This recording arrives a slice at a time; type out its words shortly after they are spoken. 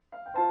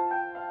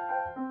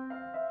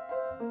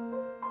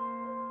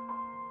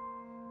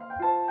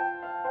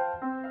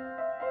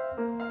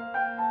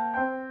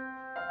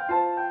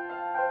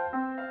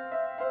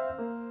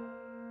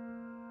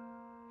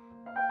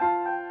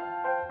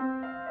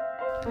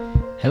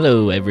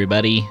Hello,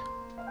 everybody.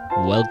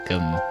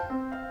 Welcome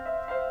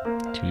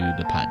to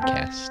the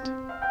podcast.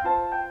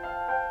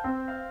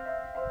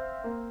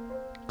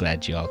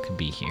 Glad you all could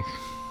be here.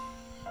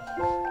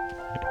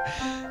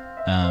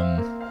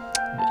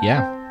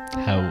 Yeah.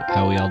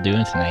 How we all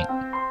doing tonight?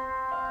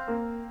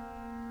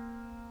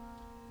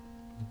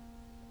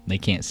 They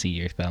can't see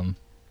your thumb.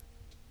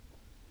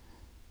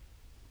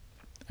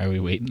 Are we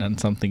waiting on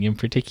something in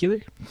particular?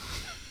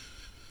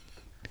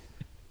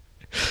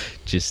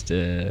 Just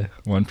a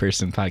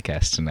one-person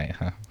podcast tonight,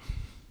 huh?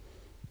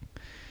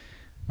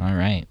 All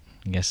right.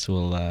 I guess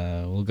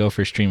we'll go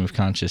for stream of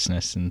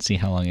consciousness and see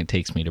how long it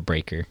takes me to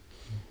break her.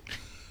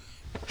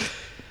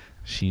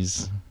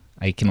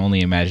 I can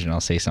only imagine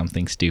I'll say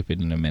something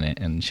stupid in a minute,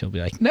 and she'll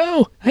be like,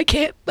 "No, I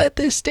can't let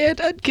this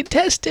stand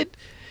uncontested.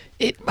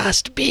 It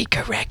must be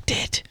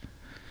corrected.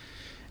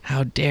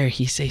 How dare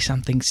he say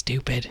something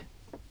stupid?"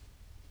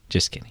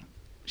 Just kidding.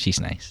 She's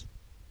nice.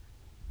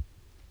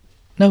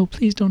 No,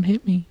 please don't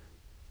hit me.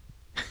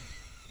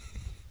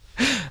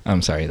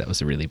 I'm sorry, that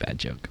was a really bad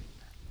joke.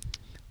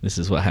 This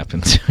is what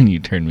happens when you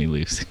turn me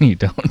loose and you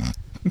don't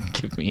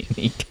give me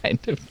any kind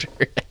of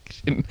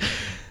direction.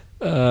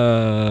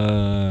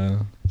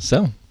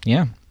 So,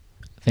 yeah.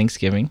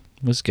 Thanksgiving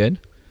was good.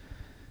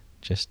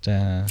 Just,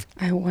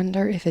 I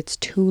wonder if it's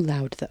too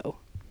loud, though.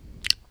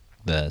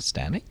 The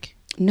static?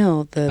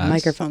 No, the Us?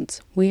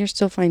 microphones. We are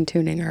still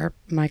fine-tuning our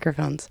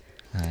microphones.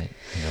 I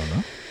don't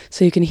know.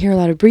 So you can hear a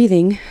lot of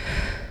breathing.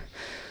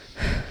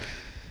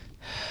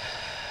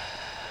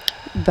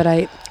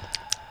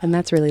 And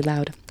that's really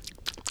loud.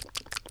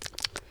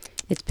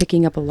 It's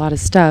picking up a lot of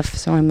stuff,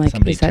 so I'm like,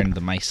 Somebody turned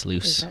the mice is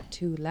loose. that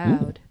too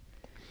loud?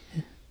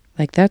 Ooh.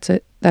 Like, that's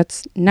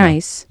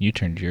nice. No, you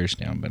turned yours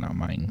down, but not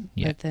mine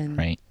yet, But then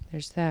right?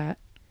 there's that,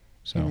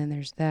 So, and then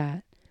there's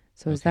that.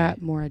 So is Okay.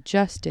 that more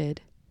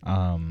adjusted?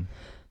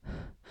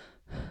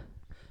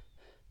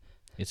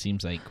 It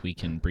seems like we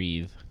can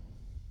breathe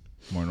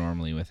more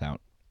normally without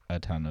a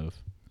ton of...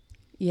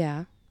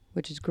 Yeah,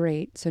 which is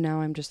great. So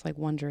now I'm just like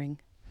wondering.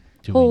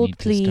 Do Hold, we need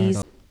please. to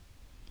start?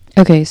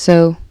 Okay,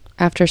 so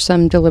after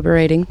some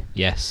deliberating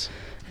Yes.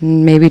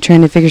 and maybe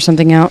trying to figure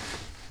something out,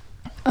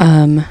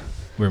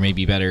 We're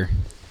maybe better,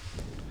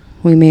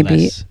 we may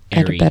be less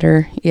at airy, a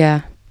better,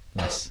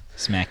 less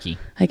smacky.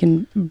 I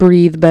can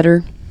breathe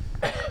better.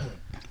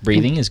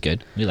 Breathing is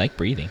good. We like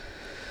breathing.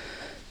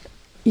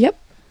 Yep,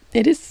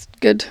 it is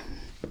good.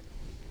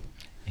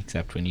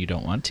 Except when you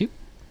don't want to.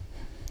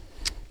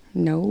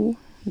 No,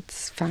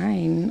 it's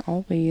fine,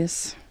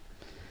 always.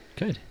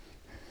 Good.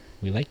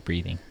 We like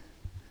breathing.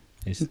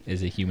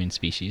 As a human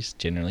species,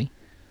 generally.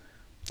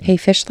 Hey,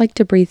 fish like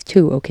to breathe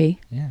too, okay?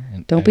 Yeah.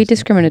 And Don't be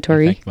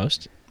discriminatory. In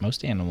fact,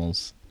 most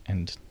animals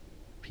and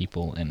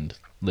people and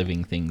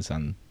living things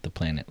on the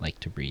planet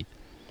like to breathe.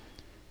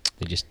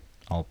 They just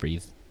all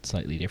breathe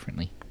slightly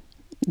differently.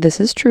 This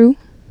is true.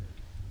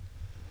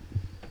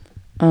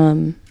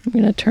 I'm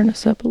going to turn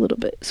us up a little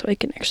bit so I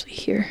can actually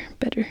hear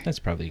better. That's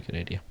probably a good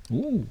idea.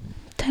 Ooh.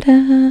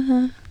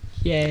 Ta-da!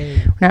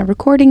 Yay. We're not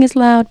recording as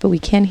loud, but we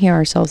can hear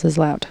ourselves as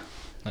loud.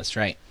 That's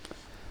right.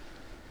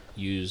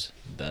 Use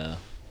the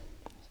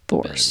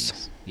Force.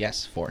 abilities.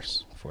 Yes,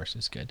 force. Force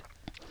is good.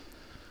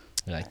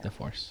 We like the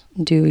force.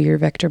 Do your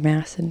vector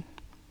math and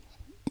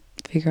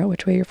figure out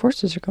which way your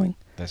forces are going.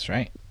 That's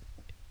right.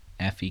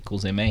 F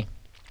equals ma. I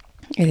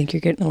think you're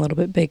getting a little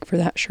bit big for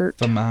that shirt.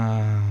 I'm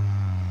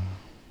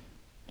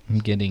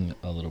getting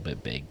a little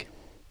bit big.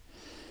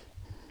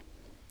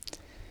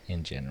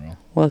 In general.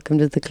 Welcome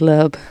to the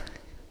club.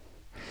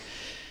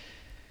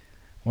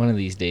 One of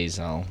these days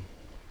I'll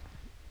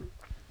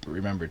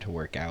remember to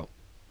work out,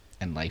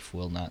 and life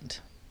will not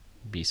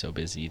be so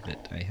busy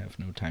that I have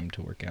no time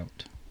to work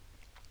out.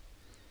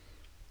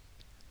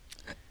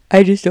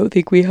 I just don't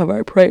think we have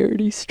our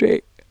priorities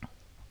straight.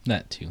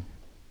 That too.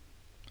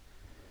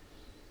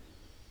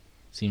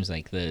 Seems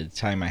like the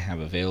time I have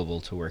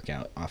available to work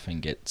out often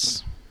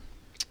gets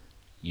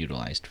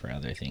utilized for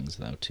other things,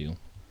 though, too.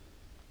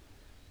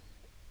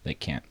 That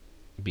can't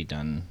be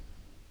done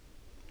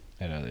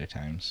at other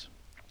times.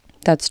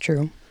 That's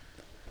true.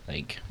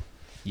 Like,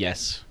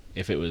 yes,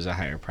 if it was a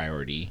higher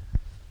priority,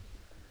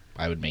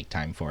 I would make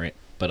time for it.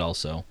 But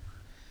also,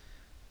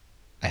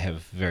 I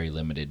have very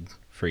limited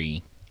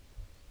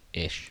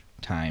free-ish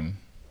time.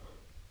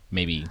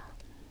 Maybe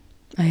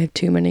I have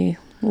too many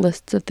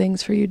lists of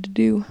things for you to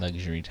do.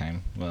 luxury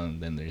time. Well,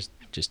 then there's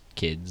just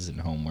kids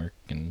and homework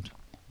and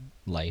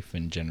life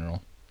in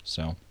general.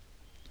 So,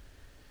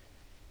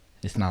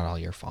 it's not all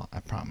your fault, I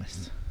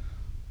promise.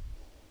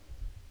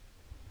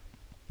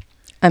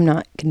 I'm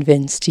not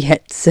convinced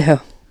yet, so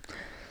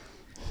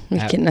we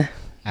can. I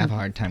have a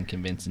hard time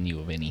convincing you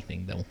of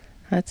anything, though.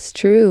 That's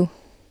true.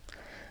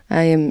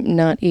 I am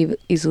not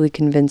easily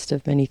convinced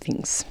of many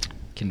things.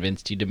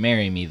 Convinced you to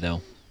marry me,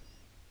 though.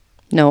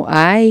 No,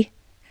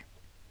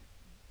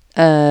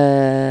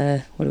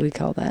 what do we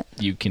call that?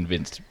 You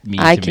convinced me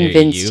I to marry you.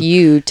 convinced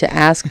you to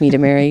ask me to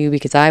marry you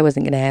because I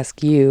wasn't going to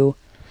ask you.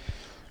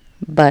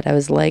 But I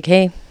was like,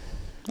 hey,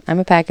 I'm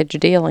a package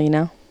deal, you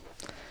know.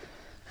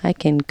 I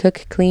can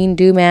cook, clean,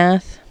 do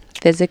math,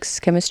 physics,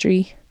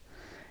 chemistry,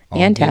 All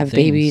and good have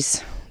things.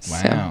 babies.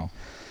 So Wow.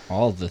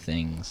 All the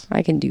things.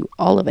 I can do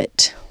all of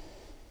it.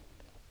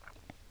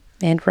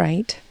 And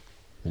write.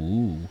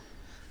 Ooh.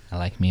 I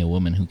like me a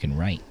woman who can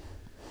write.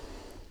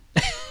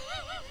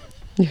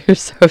 You're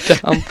so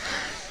dumb.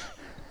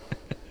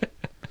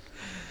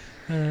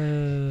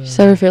 Just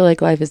ever feel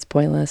like life is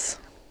pointless?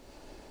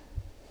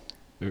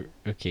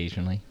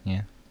 Occasionally,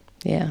 yeah.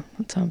 Yeah,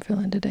 that's how I'm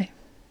feeling today.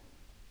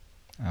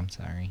 I'm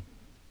sorry.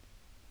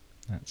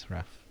 That's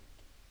rough.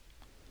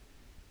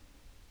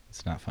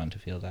 It's not fun to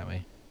feel that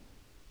way.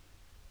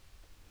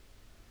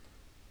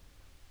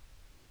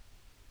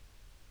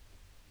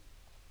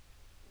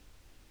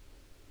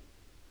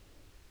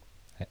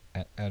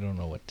 I don't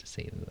know what to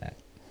say to that.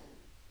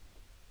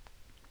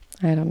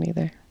 I don't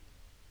either.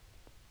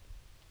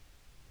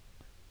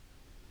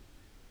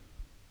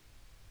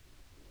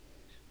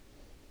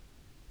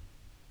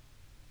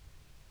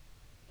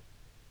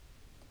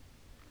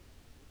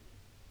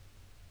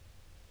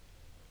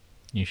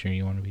 You sure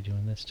you want to be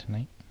doing this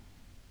tonight?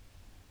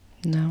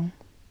 No.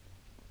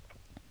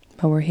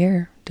 But we're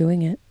here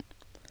doing it.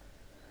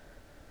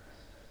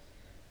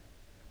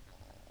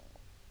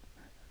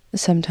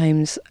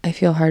 Sometimes I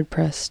feel hard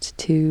pressed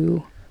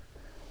to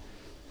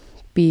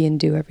be and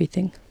do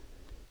everything,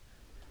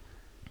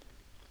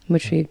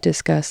 which we've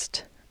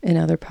discussed in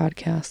other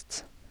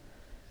podcasts.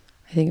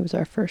 I think it was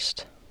our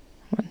first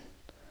one.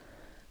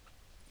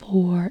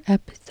 4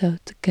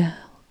 episodes ago.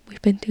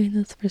 We've been doing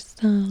this for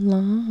so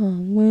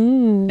long.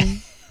 Woo.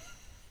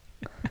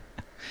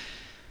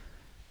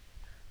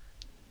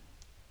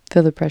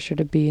 Feel the pressure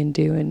to be and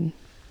do and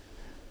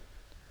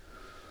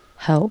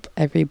help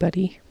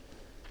everybody.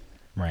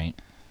 Right.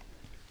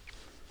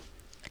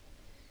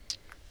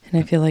 And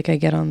I feel like I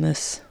get on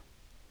this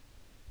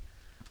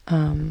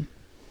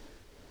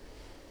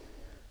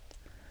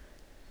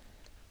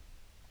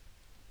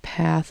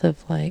path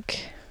of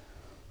like,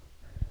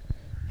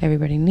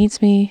 everybody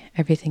needs me,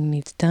 everything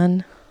needs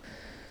done.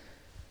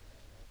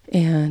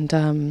 And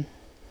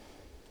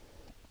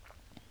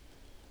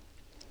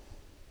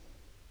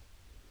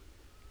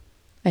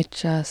I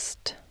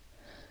just,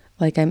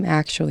 like, I'm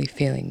actually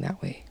feeling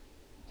that way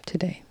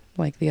today.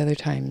 Like the other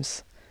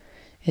times,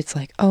 it's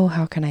like, oh,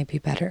 how can I be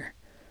better?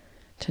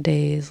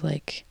 Today is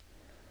like,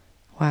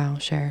 wow,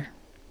 Cher,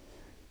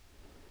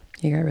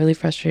 you got really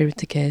frustrated with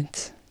the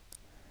kids.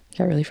 You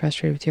got really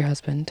frustrated with your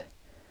husband.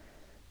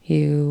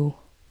 You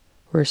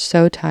were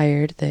so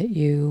tired that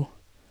you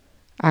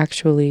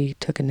actually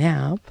took a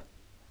nap,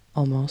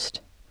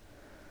 almost.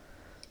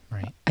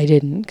 Right. I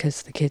didn't,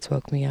 because the kids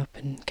woke me up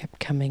and kept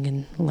coming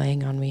and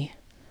laying on me.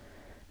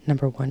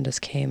 Number one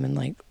just came and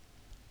like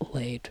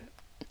laid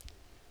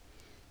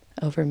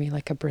over me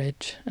like a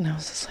bridge, and I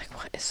was just like,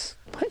 what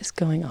is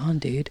going on,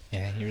 dude?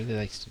 Yeah, he really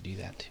likes to do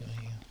that to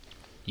you.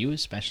 You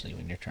especially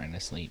when you're trying to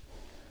sleep.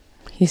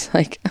 He's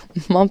like,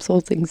 Mom's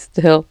holding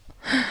still.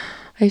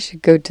 I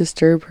should go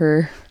disturb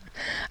her.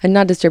 And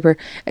not disturb her.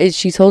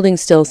 She's holding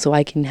still so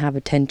I can have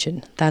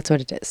attention. That's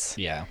what it is.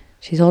 Yeah.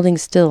 She's holding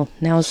still.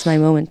 Now is my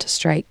moment to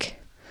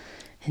strike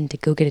and to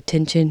go get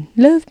attention.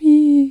 Love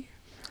me.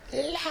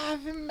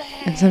 Love me.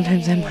 And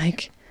sometimes I'm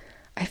like,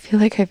 I feel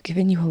like I've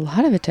given you a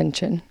lot of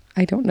attention.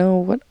 I don't know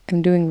what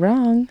I'm doing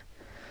wrong.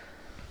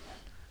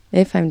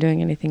 If I'm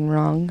doing anything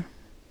wrong.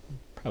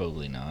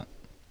 Probably not.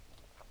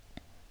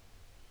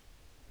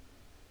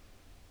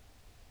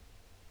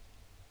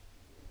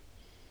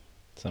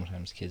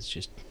 Sometimes kids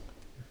just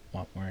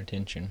want more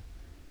attention.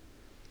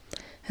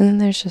 And then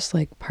there's just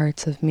like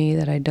parts of me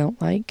that I don't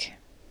like.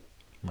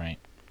 Right.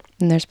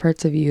 And there's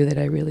parts of you that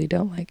I really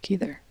don't like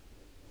either.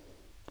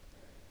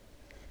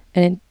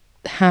 And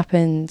it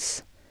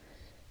happens,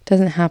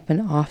 doesn't happen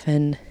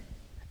often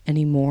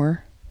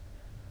anymore.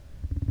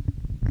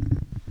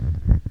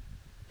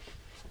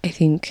 I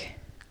think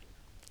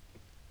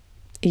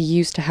it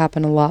used to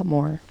happen a lot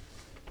more.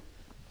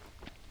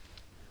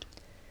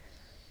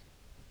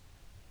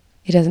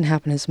 It doesn't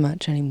happen as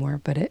much anymore,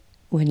 but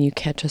when you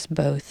catch us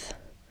both,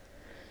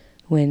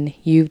 when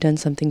you've done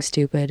something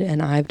stupid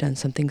and I've done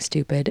something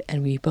stupid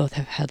and we both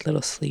have had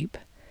little sleep,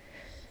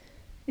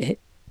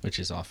 which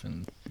is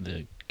often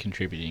the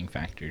contributing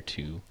factor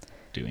to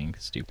doing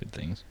stupid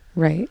things.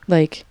 Right.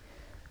 Like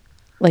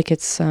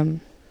it's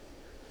and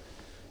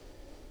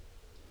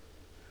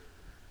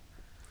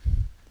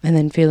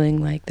then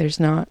feeling like there's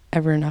not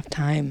ever enough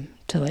time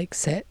to like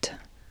sit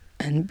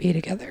and be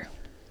together.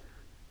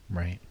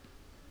 Right.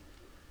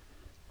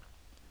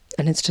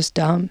 And it's just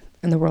dumb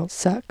and the world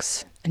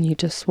sucks and you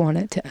just want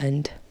it to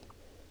end.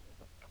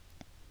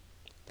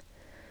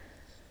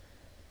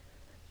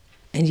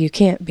 And you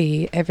can't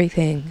be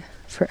everything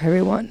for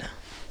everyone.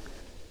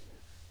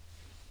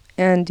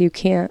 And you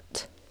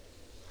can't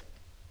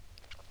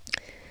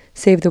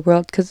save the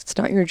world because it's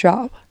not your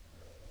job.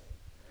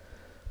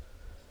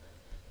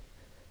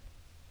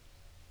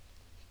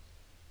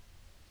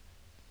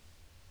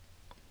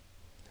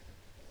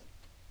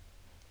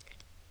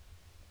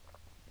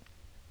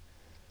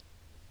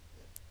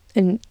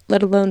 And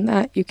let alone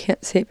that, you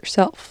can't save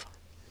yourself.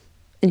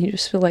 And you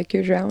just feel like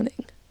you're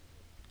drowning.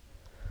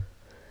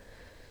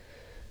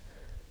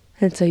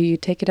 And so you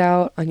take it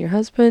out on your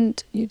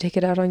husband, you take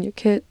it out on your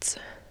kids.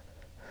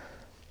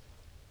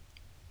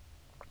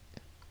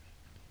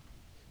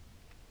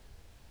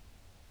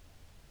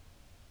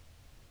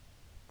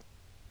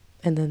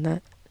 And then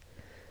that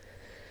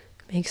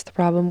makes the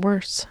problem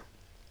worse.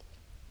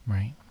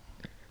 Right.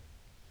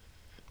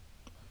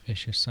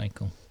 Vicious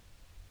cycle.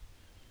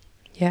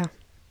 Yeah.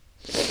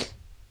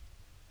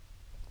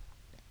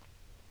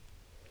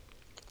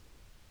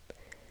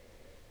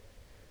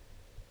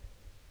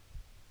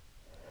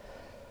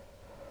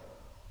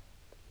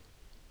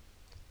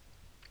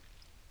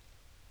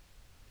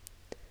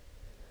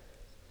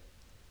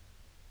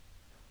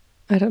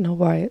 I don't know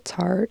why it's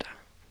hard.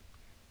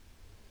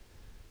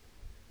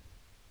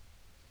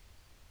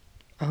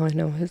 All I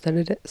know is that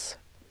it is.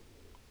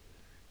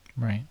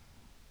 Right.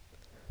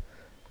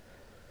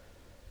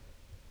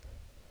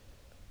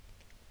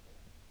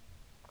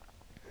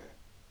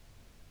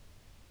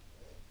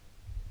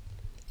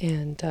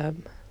 And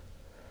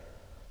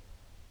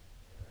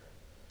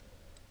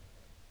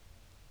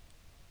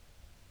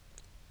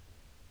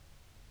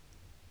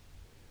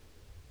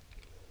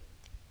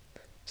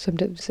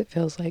sometimes it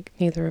feels like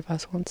neither of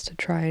us wants to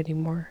try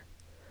anymore.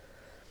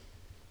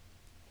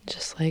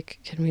 Just like,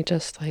 can we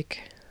just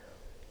like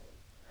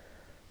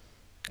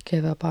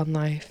give up on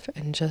life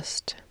and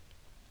just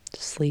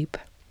sleep?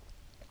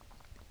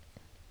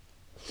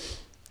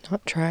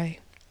 Not try.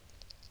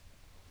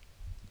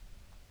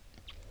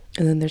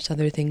 And then there's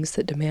other things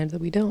that demand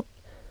that we don't,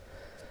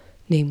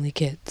 namely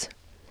kids.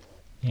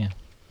 Yeah.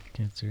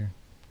 Kids are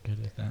good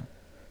at that.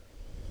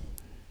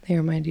 They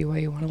remind you why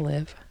you want to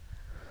live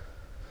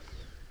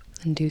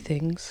and do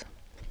things.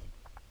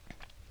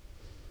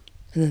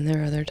 And then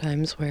there are other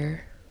times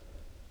where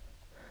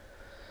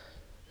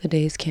the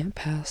days can't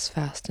pass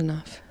fast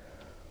enough.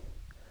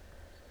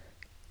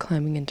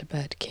 Climbing into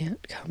bed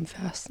can't come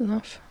fast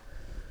enough.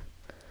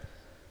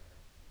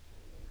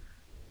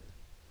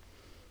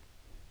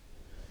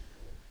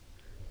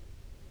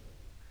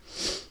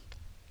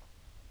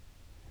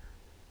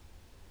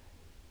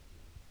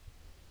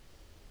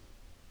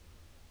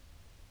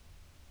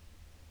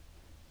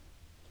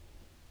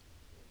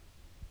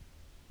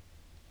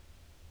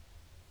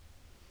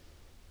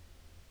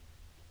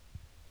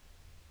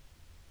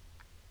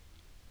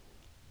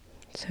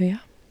 So yeah.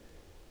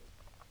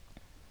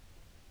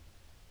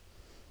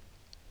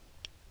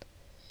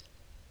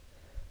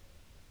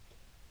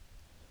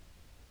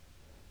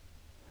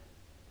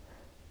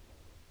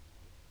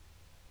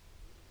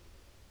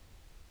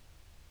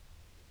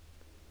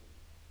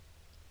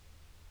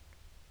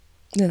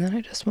 And then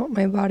I just want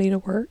my body to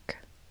work.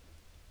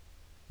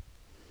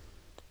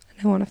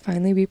 And I want to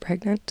finally be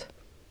pregnant,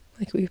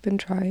 like we've been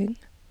trying.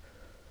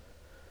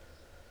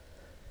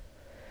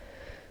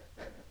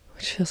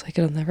 Which feels like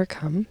it'll never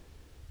come.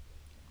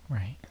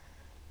 Right.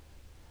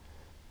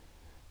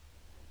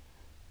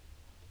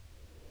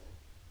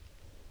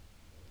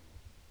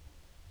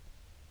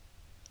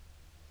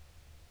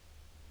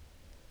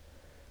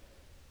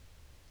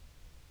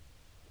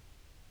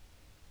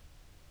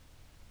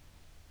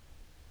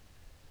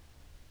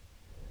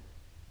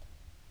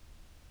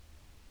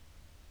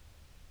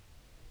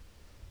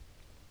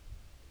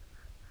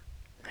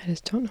 I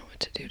just don't know what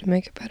to do to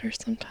make it better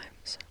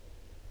sometimes.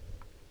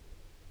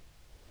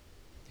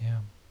 Yeah.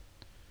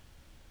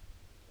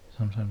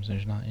 Sometimes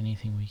there's not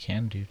anything we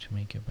can do to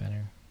make it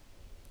better.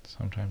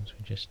 Sometimes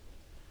we just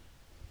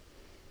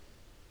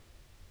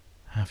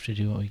have to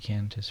do what we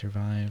can to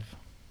survive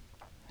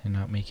and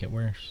not make it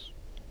worse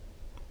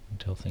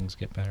until things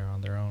get better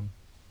on their own.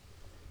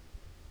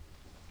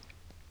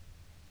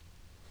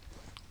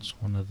 It's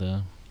one of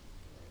the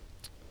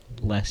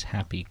less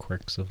happy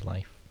quirks of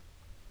life.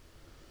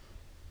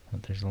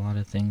 But there's a lot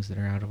of things that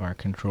are out of our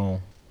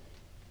control.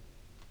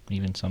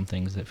 Even some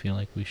things that feel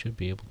like we should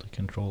be able to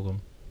control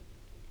them.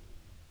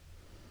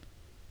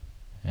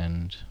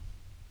 And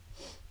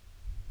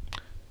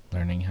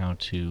learning how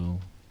to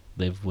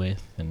live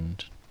with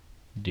and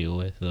deal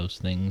with those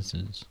things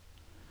is,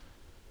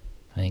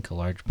 I think, a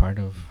large part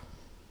of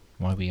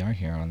why we are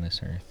here on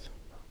this earth.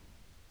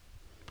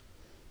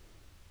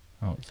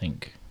 I don't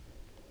think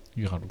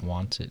God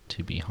wants it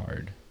to be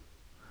hard,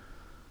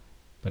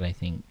 but I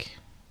think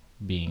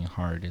being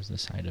hard is the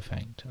side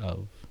effect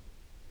of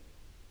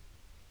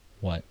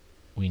what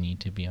we need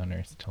to be on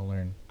earth to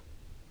learn.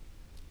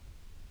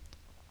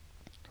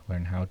 To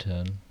learn how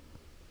to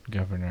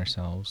govern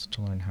ourselves,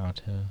 to learn how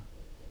to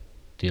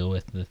deal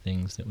with the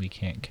things that we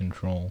can't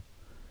control,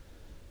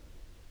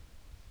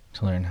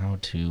 to learn how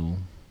to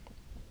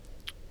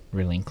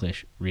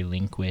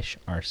relinquish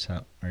our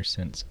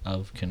sense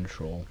of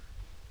control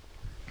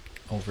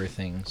over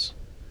things,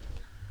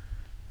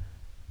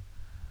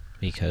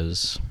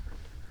 because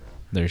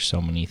there's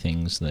so many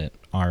things that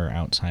are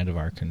outside of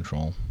our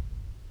control.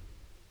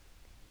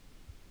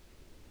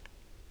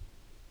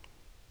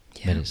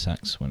 Yeah. But it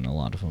sucks when a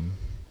lot of them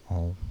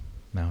all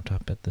mount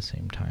up at the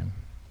same time.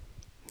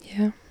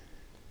 Yeah.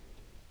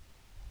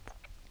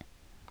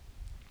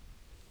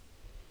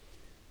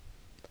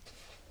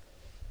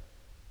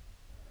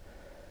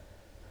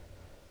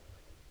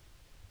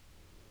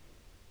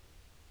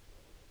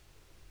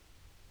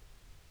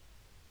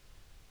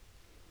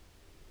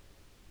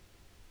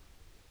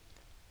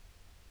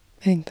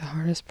 I think the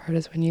hardest part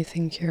is when you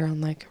think you're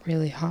on like a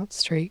really hot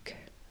streak.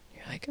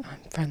 You're like, "Oh,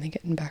 I'm finally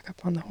getting back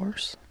up on the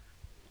horse."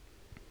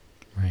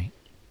 Right.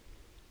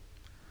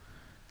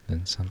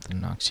 Then something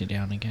knocks you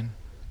down again.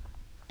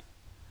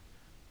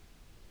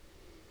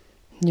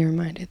 You're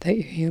reminded that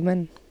you're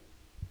human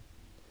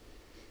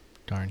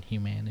Darn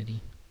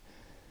humanity.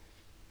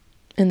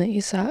 and that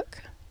you suck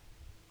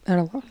at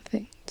a lot of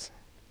things.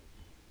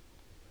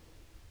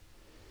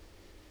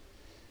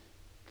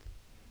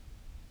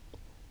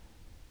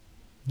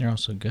 You're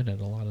also good at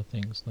a lot of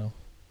things, though.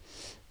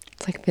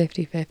 It's like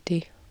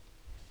 50-50.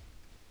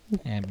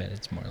 I bet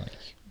it's more like...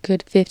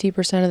 Good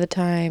 50% of the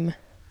time,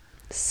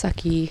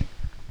 sucky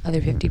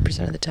other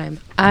 50% of the time.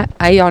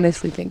 I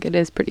honestly think it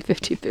is pretty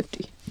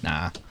 50-50.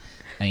 Nah.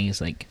 I think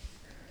it's like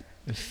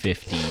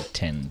 50,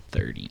 10,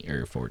 30,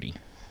 or 40.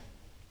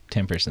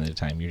 10% of the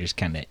time, you're just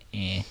kind of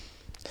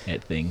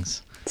at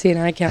things. See, and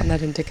I count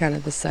that into kind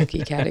of the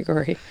sucky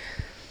category.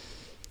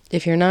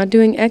 If you're not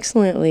doing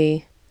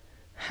excellently,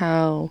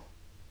 how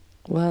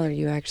well are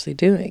you actually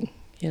doing,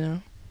 you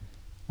know?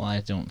 Well,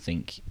 I don't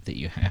think that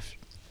you have...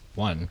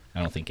 One, I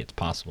don't think it's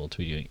possible to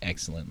be doing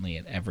excellently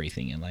at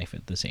everything in life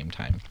at the same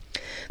time.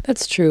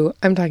 That's true.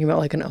 I'm talking about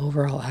like an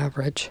overall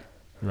average.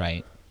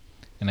 Right.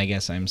 And I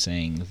guess I'm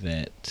saying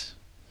that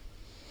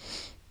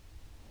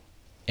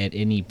at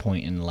any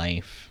point in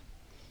life,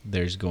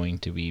 there's going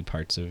to be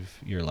parts of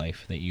your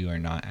life that you are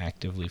not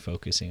actively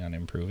focusing on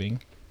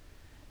improving.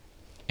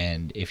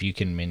 And if you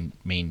can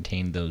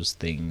maintain those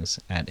things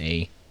at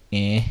a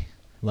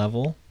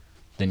level,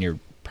 then you're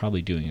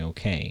probably doing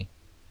okay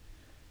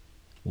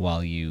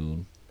while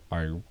you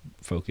are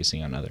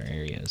focusing on other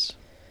areas.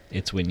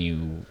 It's when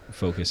you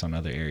focus on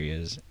other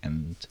areas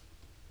and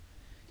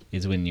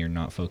is when you're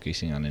not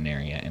focusing on an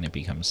area and it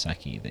becomes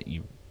sucky that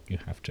you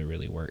have to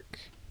really work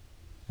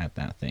at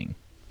that thing.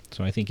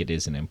 So I think it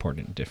is an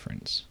important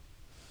difference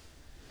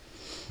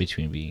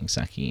between being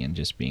sucky and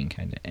just being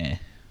kind of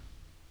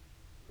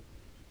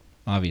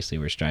Obviously,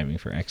 we're striving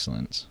for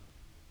excellence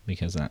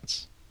because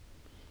that's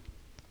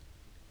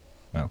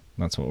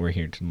what we're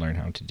here to learn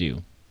how to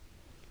do,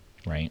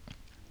 right?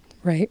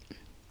 Right.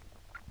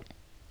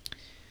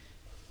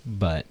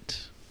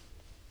 But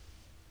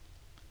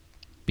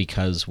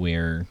because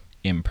we're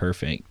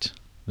imperfect,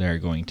 there are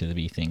going to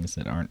be things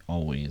that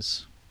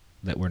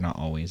we're not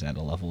always at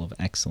a level of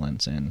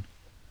excellence in.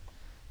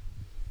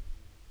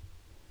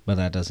 But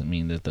that doesn't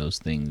mean that those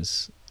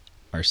things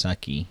are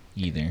sucky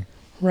either.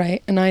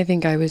 Right. And I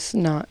think I was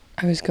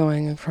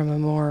going from a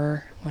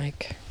more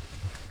like,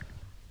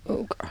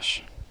 oh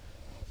gosh.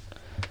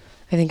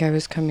 I think I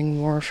was coming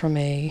more from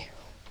a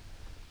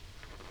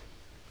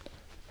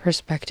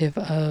perspective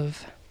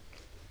of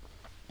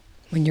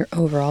when you're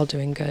overall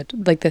doing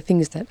good, like the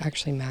things that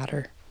actually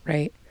matter,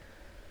 right?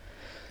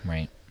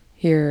 Right.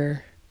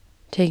 You're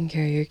taking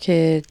care of your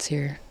kids,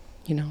 you're,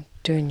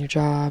 doing your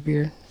job,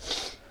 you're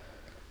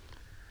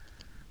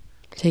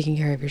taking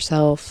care of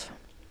yourself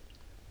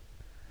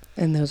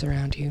and those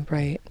around you,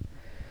 right?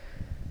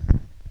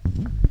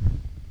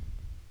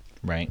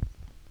 Right.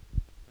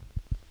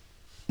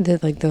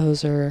 That like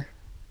those are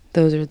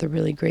the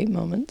really great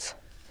moments.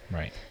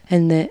 Right.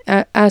 And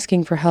that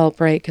asking for help,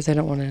 right? Because I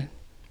don't want to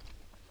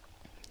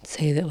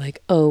say that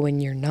like, oh,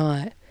 when you're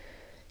not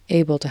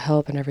able to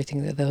help and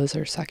everything, that those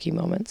are sucky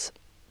moments.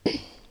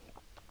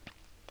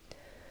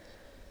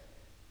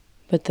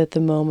 But that the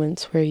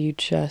moments where you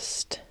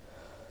just,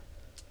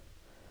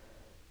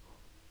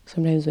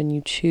 sometimes when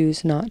you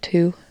choose not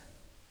to,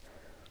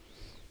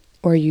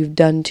 or you've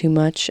done too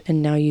much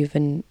and now you've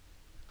been,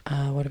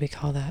 what do we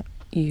call that?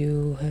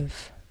 You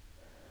have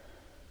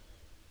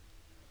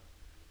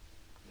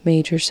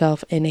made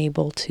yourself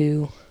unable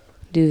to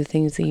do the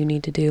things that you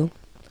need to do.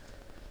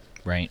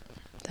 Right.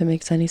 If that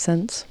makes any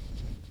sense.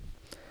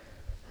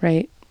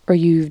 Right? Or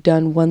you've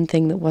done one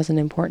thing that wasn't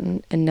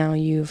important and now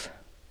you've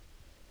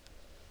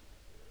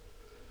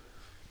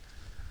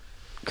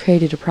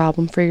created a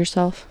problem for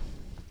yourself.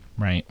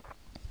 Right.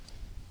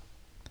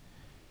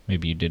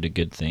 Maybe you did a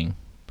good thing,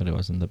 but it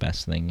wasn't the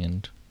best thing,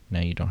 and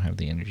now you don't have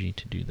the energy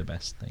to do the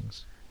best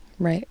things.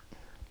 Right.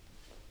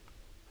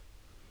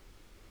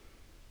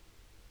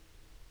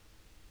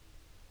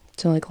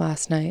 So like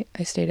last night,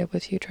 I stayed up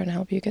with you trying to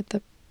help you get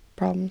the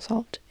problem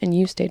solved, and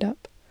you stayed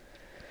up.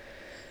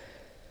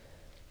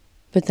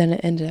 But then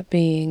it ended up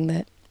being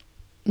that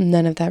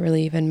none of that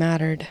really even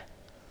mattered.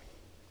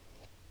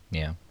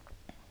 Yeah.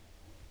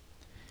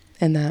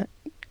 And that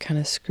kind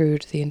of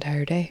screwed the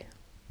entire day.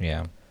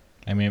 Yeah.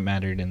 I mean, it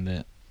mattered in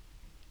that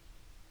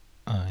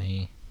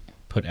I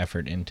put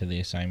effort into the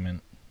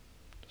assignment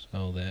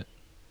so that,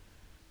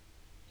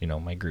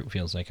 my group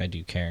feels like I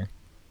do care.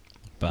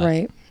 But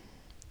right.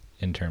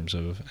 In terms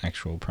of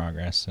actual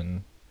progress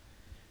and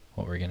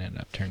what we're going to end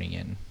up turning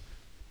in,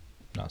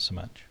 not so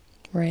much.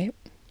 Right.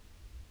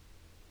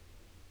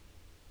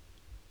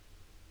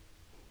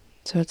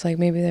 So it's like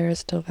maybe there is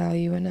still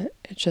value in it.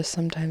 It just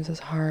sometimes is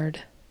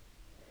hard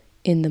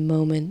in the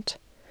moment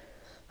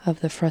of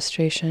the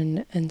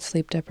frustration and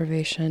sleep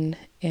deprivation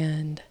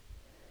and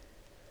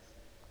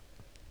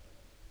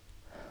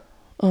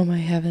Oh my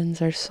heavens,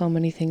 there's so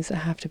many things that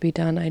have to be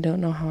done. I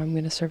don't know how I'm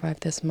going to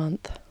survive this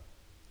month.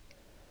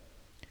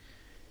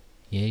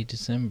 Yay,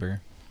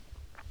 December.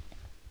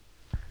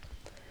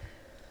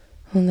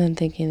 And then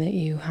thinking that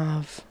you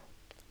have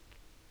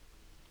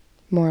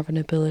more of an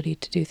ability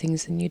to do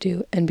things than you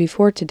do. And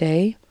before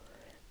today,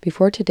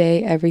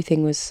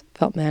 everything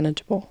felt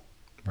manageable.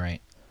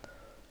 Right.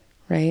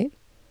 Right?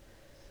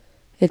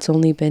 It's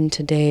only been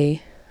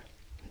today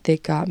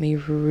that got me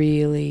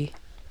really,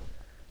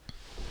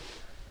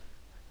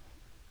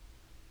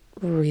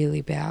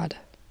 really bad.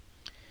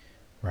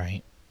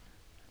 Right.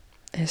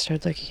 I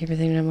started looking at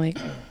everything and I'm like,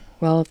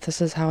 well, if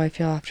this is how I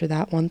feel after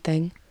that one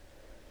thing,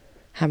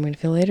 how am I going to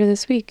feel later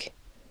this week?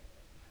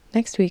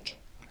 Next week?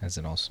 As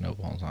it all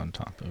snowballs on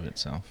top of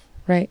itself.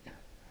 Right.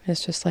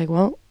 It's just like,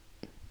 well,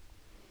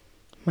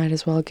 might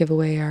as well give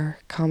away our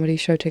comedy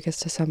show tickets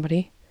to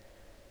somebody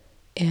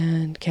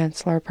and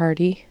cancel our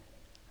party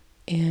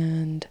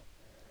and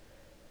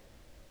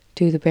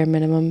do the bare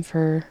minimum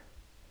for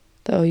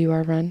the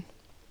OUR run.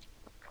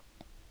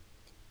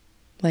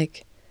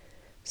 Like,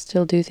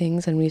 still do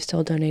things, and we've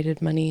still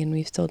donated money and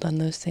we've still done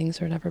those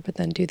things or whatever, but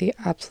then do the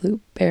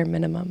absolute bare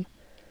minimum.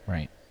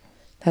 Right.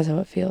 That's how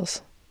it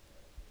feels.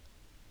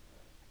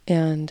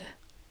 And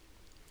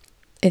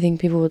I think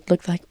people would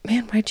look like,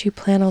 man, why'd you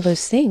plan all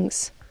those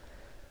things?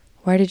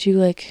 Why did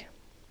you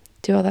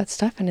do all that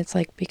stuff? And it's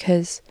like,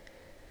 because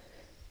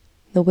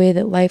the way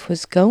that life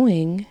was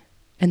going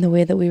and the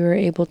way that we were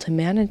able to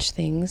manage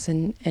things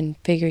and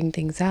figuring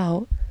things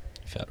out,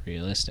 It felt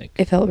realistic.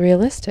 it felt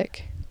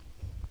realistic.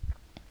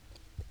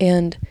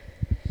 And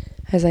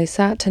as I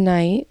sat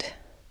tonight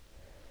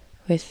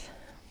with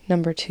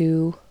number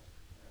 2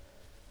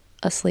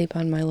 asleep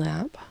on my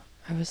lap,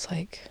 I was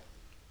like,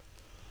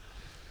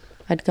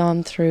 I'd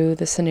gone through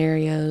the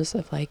scenarios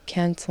of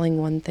canceling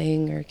one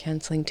thing or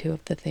canceling 2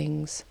 of the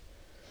things,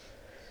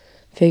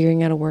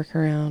 figuring out a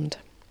workaround.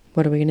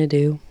 What are we going to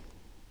do?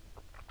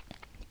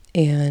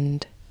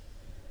 And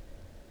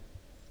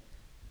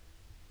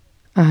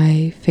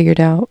I figured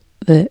out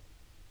that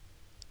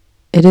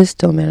it is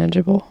still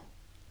manageable.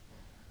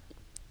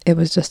 It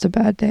was just a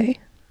bad day.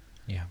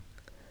 Yeah.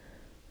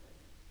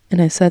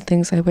 And I said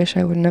things I wish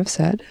I wouldn't have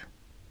said.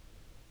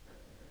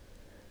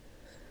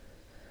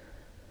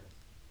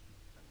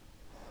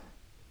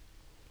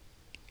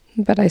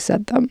 But I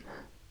said them.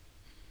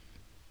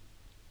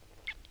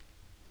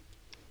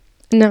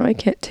 And now I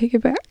can't take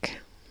it back.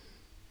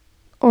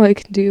 All I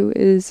can do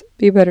is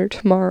be better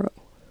tomorrow.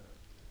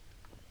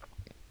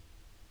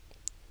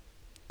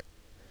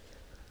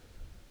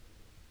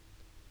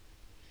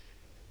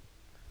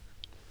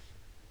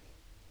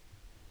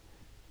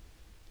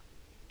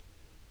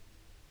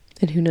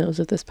 And who knows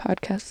if this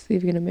podcast is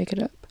even going to make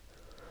it up.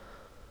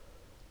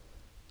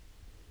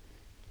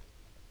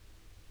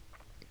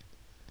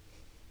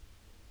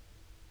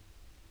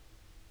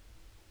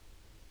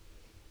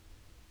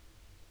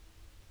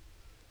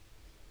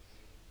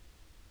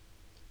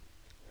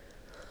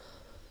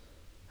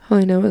 All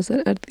I know is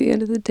that at the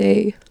end of the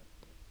day,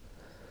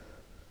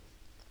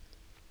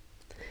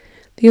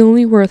 the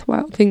only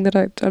worthwhile thing that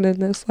I've done in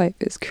this life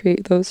is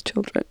create those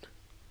children.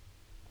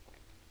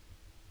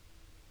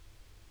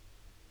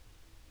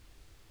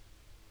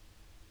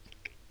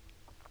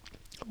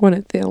 One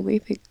of the only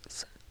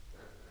things.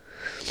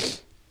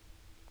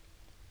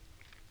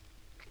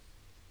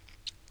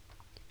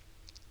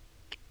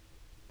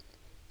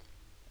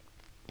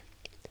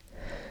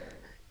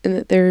 And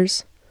that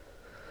there's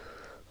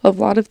a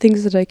lot of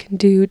things that I can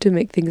do to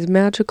make things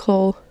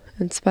magical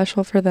and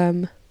special for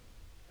them.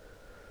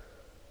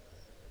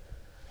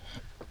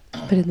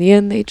 But in the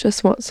end, they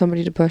just want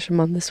somebody to push them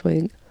on the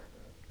swing.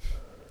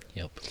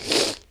 Yep.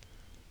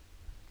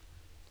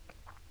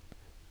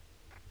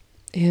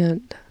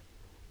 And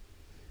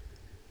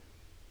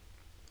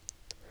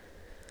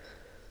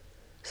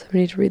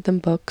somebody to read them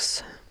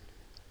books.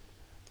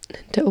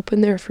 And to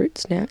open their fruit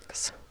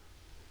snacks.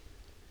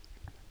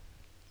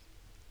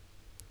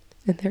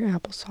 And their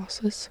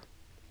applesauces.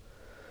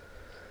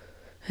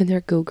 And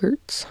their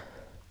Go-Gurts.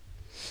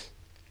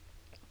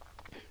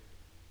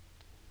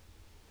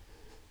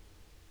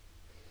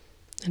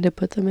 And to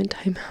put them in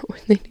timeout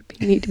when they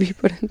need to be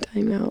put in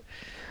timeout.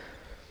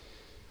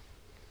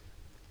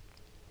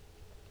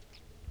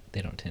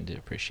 They don't tend to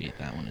appreciate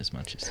that one as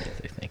much as the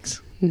other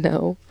things.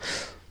 No.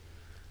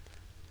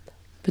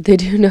 But they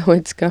do know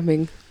it's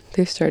coming.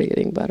 They've started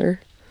getting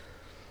better.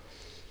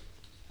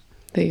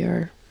 They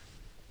are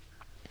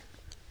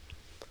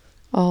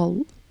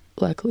all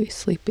luckily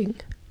sleeping.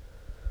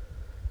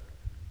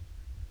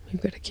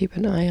 We've got to keep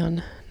an eye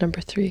on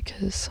number 3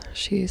 because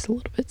she's a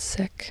little bit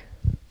sick.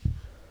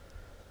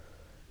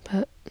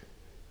 But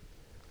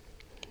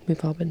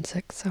we've all been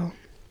sick, so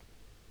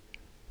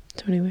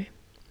anyway,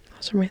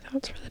 those are my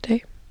thoughts for the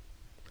day.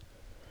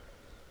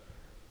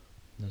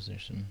 Those are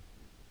some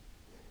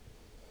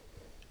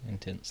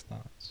intense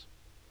thoughts.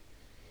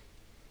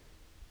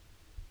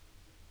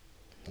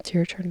 It's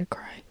your turn to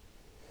cry.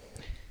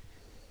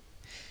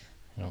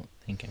 I don't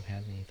think I've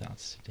had any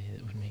thoughts today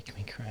that would make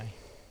me cry.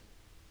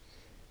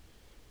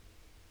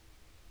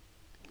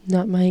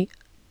 Not my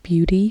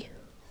beauty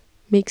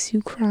makes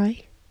you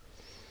cry.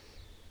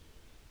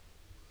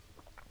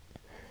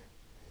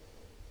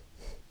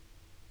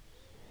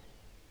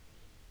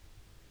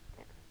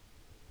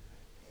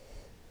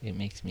 It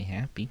makes me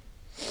happy.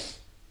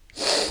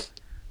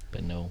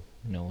 But no,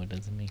 it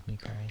doesn't make me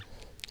cry.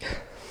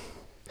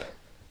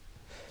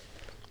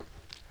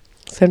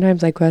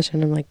 Sometimes I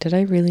question, I'm like, did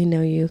I really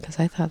know you? Because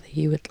I thought that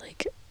you would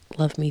like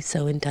love me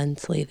so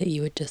intensely that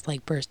you would just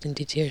like burst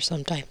into tears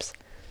sometimes.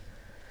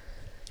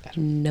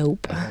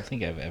 Nope. I don't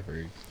think I've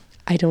ever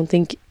I don't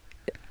think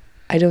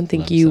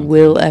Love you something.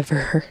 will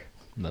ever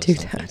loved do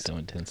something that. so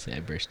intensely I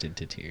burst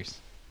into tears.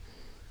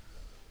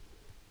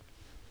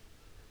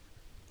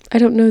 I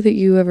don't know that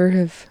you ever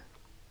have,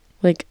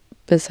 like,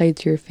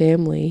 besides your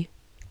family,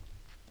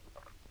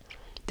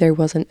 there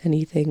wasn't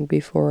anything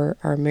before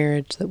our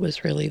marriage that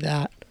was really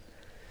that.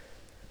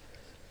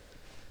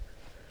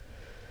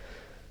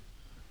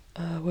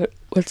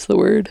 What's the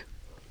word?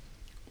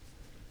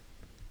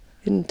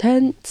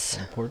 Intense.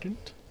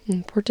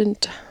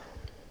 Important.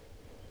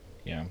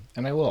 Yeah,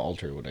 and I will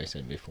alter what I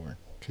said before,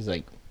 because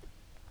like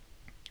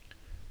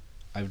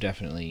I've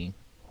definitely,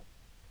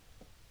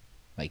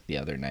 like the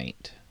other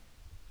night,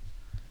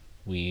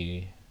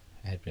 we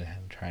had been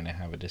trying to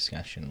have a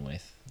discussion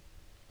with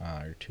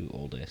our two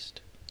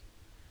oldest,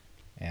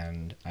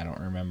 and I don't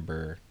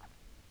remember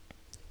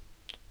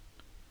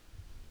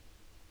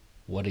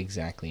what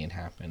exactly had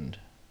happened,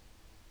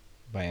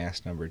 but I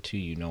asked number two,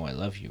 you know I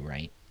love you,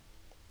 right?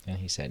 And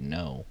he said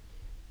no.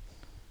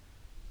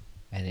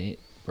 And it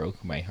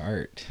broke my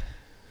heart.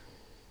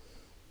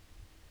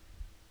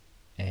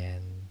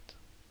 And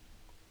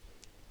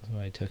so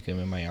I took him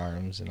in my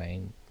arms and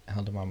I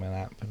held him on my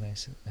lap and I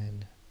said,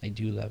 and I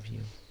do love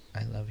you.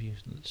 I love you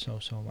so,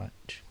 so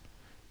much.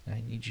 And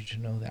I need you to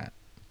know that.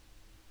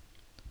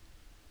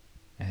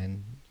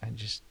 And I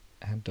just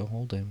had to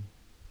hold him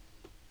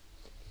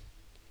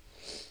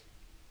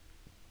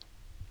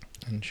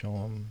and show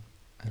him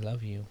I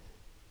love you.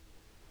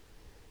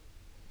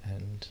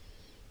 And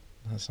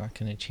that's not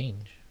going to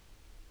change.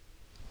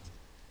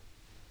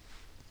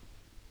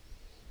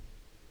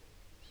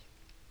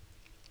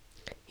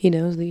 He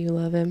knows that you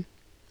love him.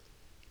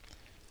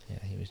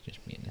 Yeah, he was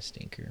just being a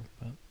stinker,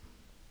 but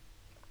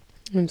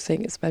I'm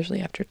saying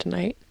especially after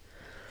tonight.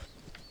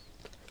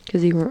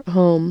 Because you weren't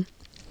home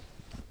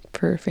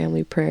for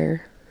family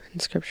prayer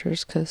and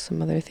scriptures because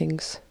some other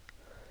things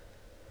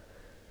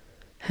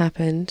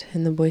happened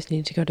and the boys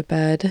needed to go to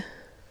bed.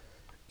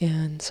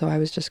 And so I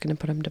was just going to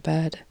put him to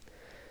bed.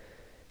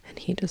 And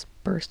he just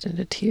burst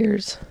into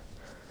tears.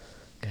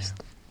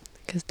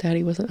 Because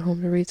Daddy wasn't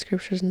home to read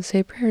scriptures and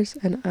say prayers.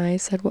 And I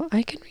said, well,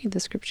 I can read the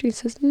scripture. He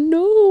says,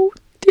 no,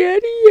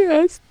 Daddy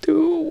has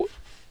to.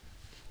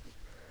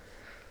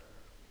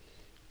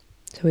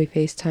 So we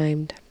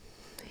FaceTimed.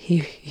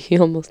 He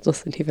almost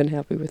wasn't even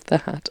happy with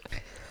that.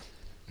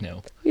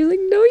 no. He's like,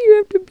 no, you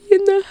have to be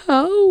in the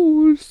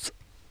house.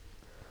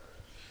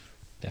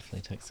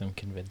 Definitely took some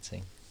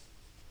convincing.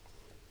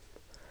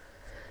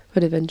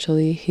 But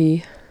eventually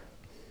he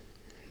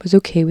was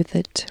okay with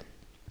it.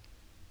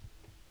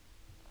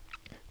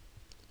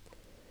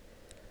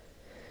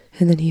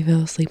 And then he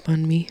fell asleep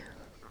on me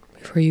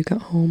before you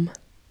got home.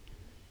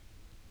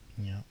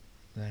 Yeah.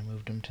 Then I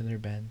moved him to their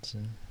beds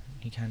and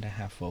he kind of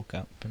half woke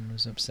up and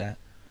was upset.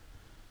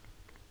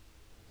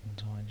 And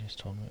so I just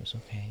told him it was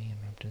okay and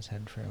rubbed his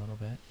head for a little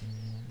bit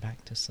and went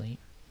back to sleep.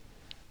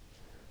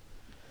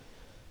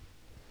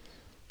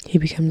 He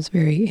becomes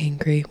very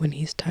angry when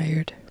he's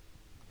tired.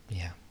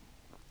 Yeah.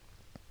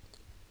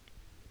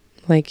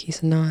 Like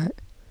he's not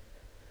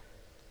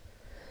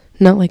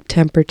like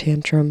temper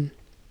tantrum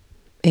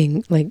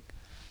like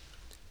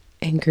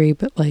angry,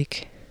 but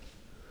like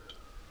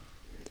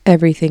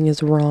everything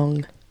is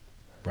wrong.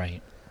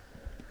 Right.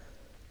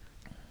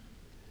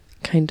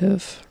 Kind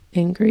of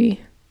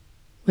angry,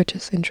 which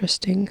is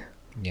interesting.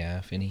 Yeah,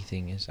 if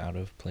anything is out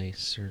of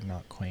place or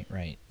not quite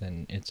right,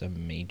 then it's a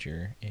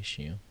major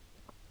issue.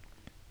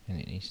 And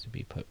it needs to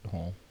be put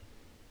whole.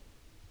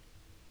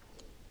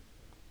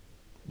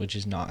 Which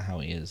is not how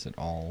he is at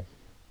all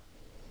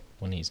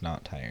when he's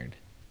not tired.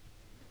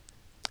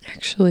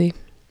 Actually,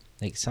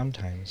 Like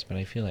sometimes, but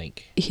I feel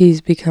like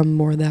he's become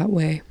more that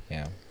way.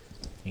 yeah,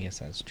 I guess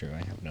that's true.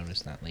 I have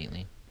noticed that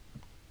lately.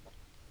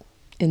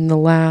 In the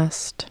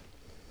last,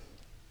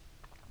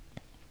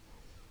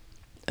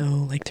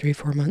 like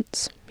 3-4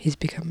 months, he's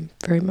become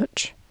very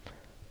much,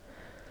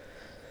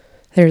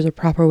 there's a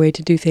proper way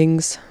to do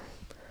things,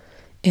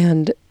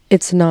 and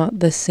it's not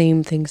the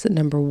same things that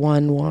number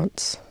one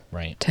wants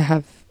Right. to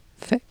have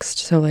fixed.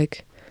 So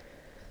like,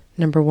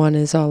 number one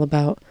is all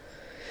about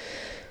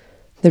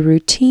the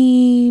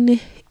routine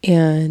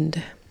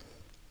and,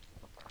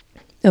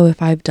 oh,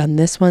 if I've done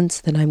this once,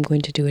 then I'm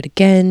going to do it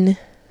again.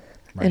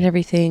 Right. And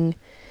everything.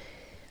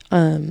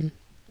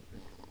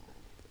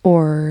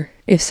 Or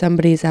if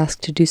somebody's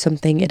asked to do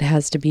something, it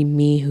has to be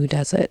me who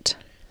does it.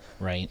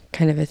 Right.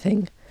 Kind of a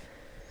thing.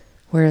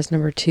 Whereas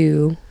number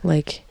two,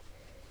 like,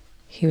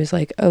 he was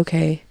like,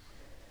 okay,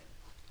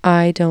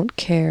 I don't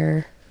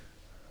care,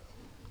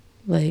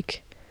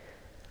 like,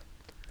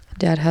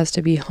 Dad has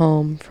to be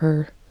home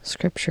for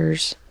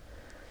scriptures,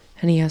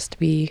 and he has to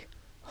be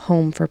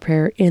home for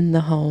prayer in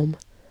the home.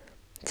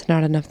 It's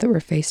not enough that we're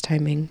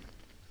FaceTiming.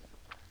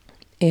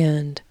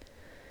 And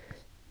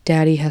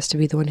Daddy has to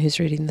be the one who's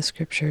reading the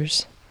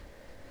scriptures.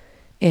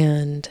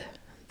 And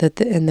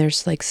and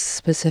there's like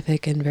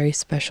specific and very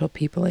special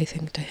people, I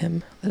think, to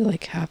him that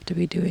like have to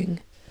be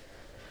doing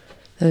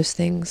those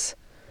things.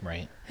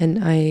 Right. And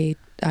I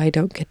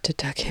don't get to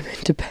tuck him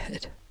into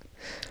bed.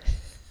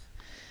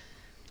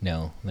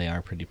 No, they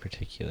are pretty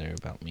particular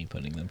about me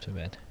putting them to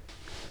bed.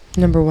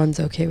 Number one's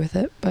okay with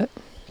it, but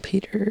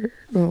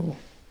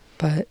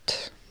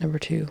but number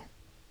two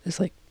is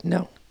like,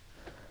 no.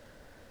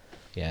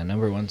 Yeah,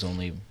 number one's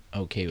only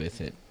okay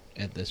with it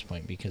at this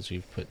point because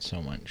we've put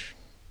so much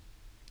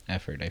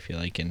effort, I feel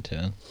like,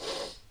 into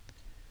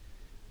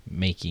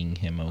making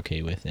him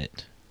okay with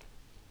it.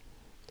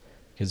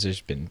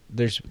 Because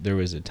there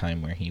was a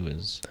time where he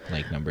was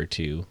like number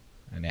two,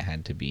 and it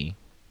had to be.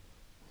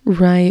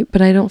 Right,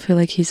 but I don't feel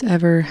like he's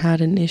ever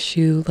had an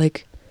issue.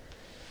 Like,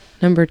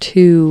 number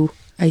two,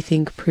 I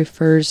think,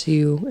 prefers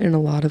you in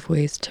a lot of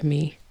ways to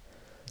me.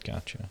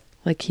 Gotcha.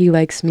 Like, he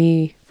likes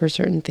me for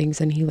certain things,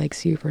 and he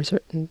likes you for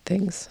certain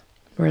things.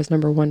 Whereas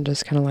number one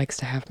just kind of likes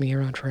to have me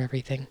around for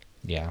everything.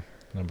 Yeah,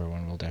 number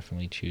one will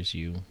definitely choose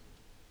you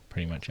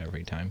pretty much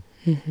every time.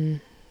 Mm-hmm.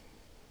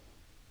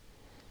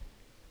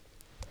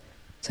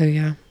 So,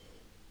 yeah.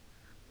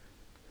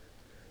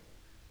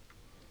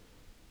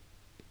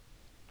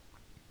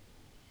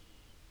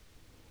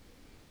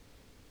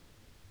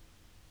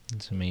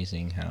 It's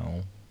amazing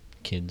how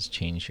kids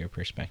change your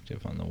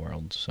perspective on the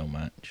world so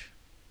much.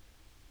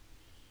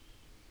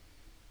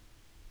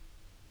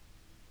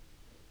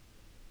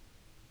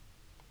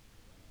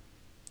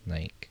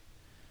 Like,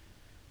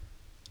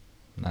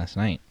 last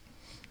night,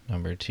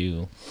 number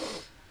two,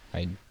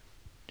 I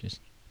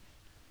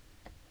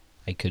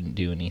couldn't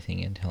do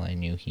anything until I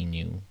knew he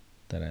knew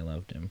that I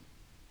loved him.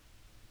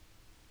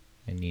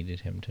 I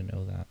needed him to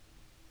know that.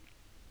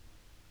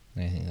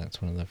 And I think that's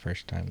one of the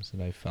first times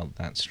that I felt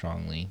that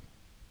strongly.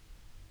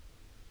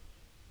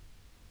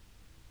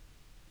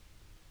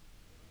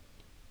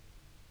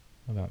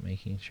 About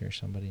making sure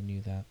somebody knew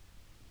that.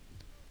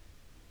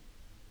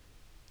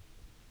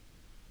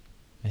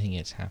 I think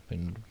it's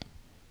happened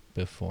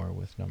before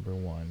with number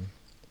one.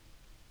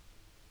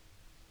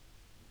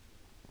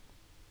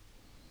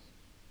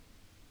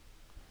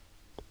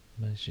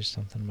 But it's just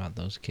something about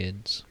those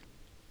kids.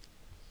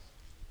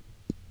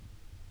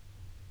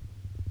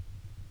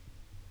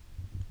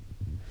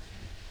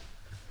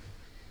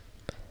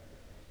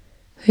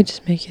 They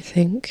just make you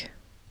think.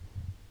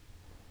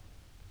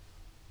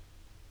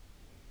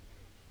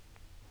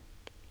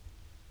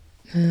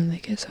 And then they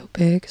get so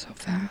big, so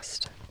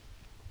fast.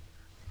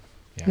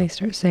 Yeah. And they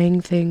start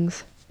saying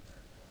things.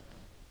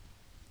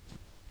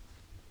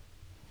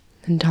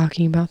 And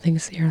talking about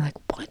things that you're like,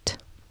 what?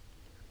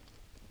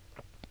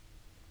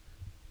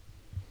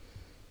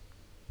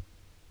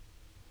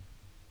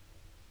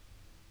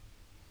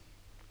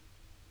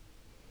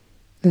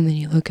 And then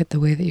you look at the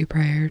way that you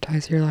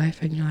prioritize your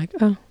life and you're like,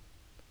 oh,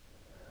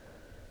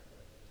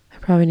 I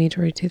probably need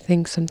to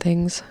rethink some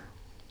things.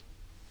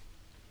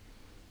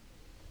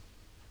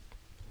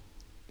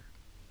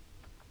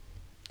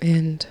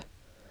 And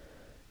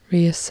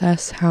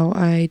reassess how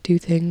I do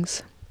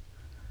things.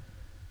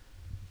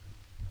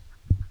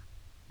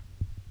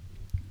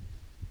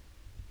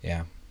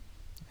 Yeah,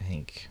 I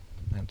think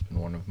that's been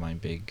one of my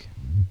big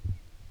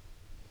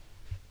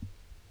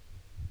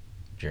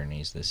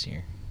journeys this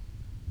year.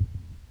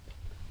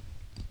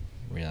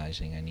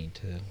 Realizing I need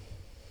to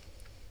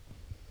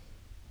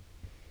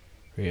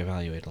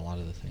reevaluate a lot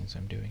of the things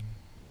I'm doing.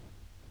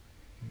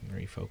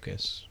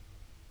 Refocus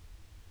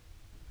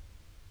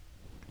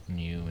on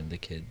you and the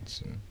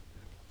kids and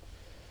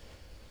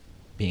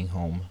being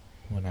home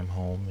when I'm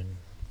home and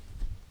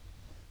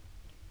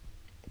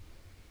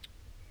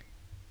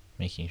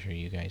making sure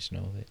you guys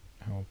know that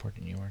how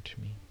important you are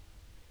to me.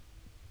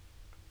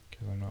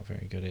 Because I'm not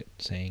very good at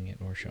saying it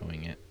or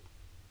showing it.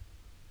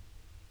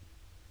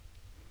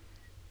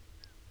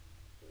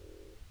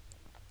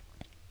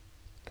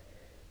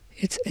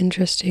 It's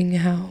interesting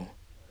how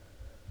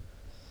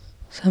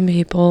some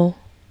people,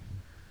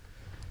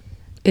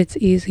 it's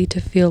easy to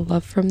feel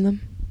love from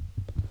them.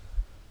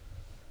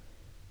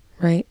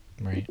 Right?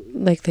 Right.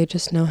 Like they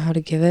just know how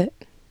to give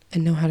it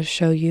and know how to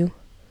show you.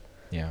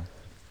 Yeah.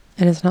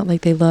 And it's not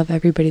like they love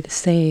everybody the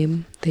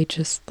same. They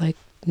just like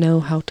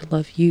know how to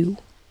love you.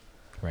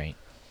 Right.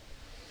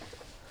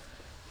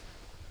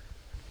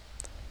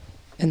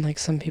 And like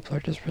some people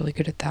are just really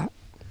good at that.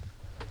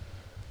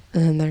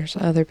 And then there's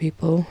other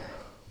people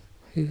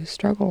who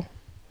struggle,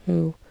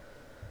 who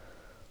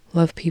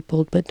love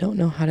people but don't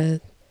know how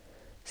to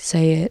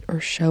say it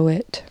or show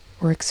it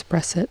or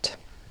express it.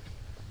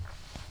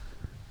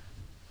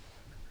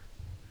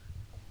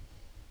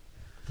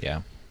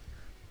 Yeah.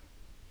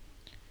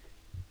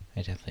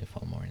 I definitely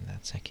fall more in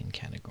that second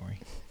category.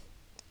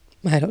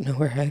 I don't know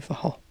where I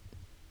fall.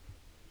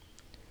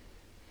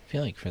 I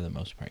feel like for the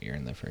most part you're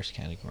in the first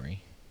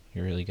category.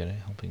 You're really good at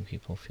helping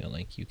people feel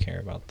like you care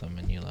about them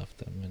and you love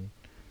them and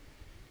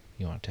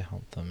you want to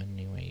help them in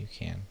any way you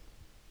can.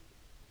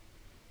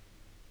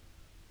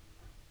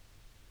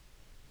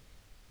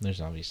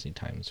 There's obviously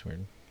times where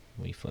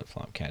we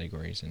flip-flop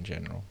categories in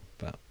general,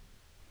 but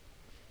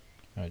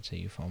I would say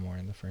you fall more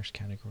in the first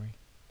category.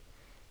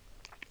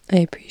 I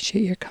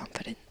appreciate your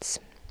confidence.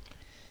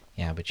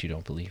 Yeah, but you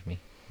don't believe me,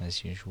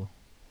 as usual.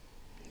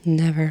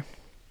 Never.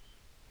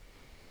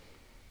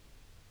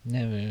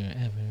 Never,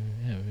 ever,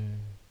 ever.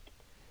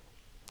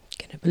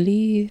 Gonna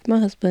believe my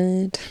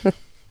husband. Yeah,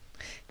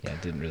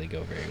 it didn't really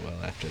go very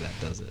well after that,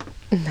 does it?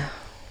 No.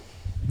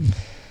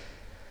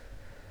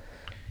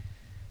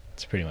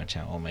 It's pretty much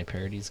how all my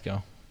parodies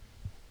go.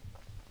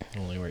 It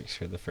only works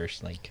for the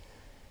first, like,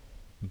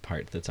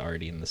 part that's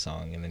already in the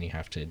song, and then you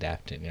have to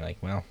adapt it, and you're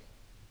like, well,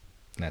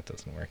 that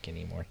doesn't work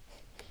anymore.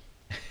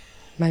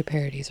 My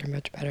parodies are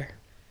much better.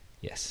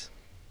 Yes.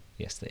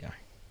 Yes, they are.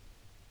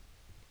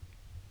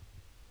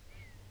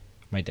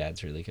 My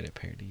dad's really good at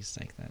parodies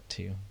like that,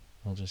 too.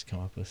 He'll just come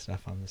up with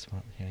stuff on the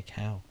spot, and you're like,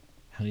 how?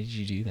 How did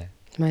you do that?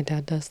 My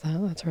dad does that.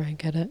 That's where I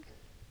get it.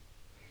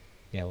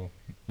 Yeah, well,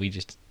 we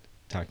just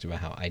talked about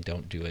how I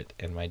don't do it,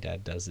 and my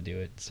dad does do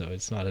it, so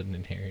it's not an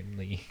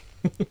inherently...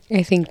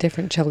 I think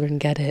different children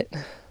get it.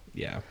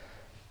 Yeah.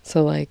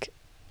 So, like,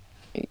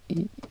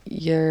 I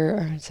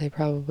would say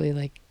probably,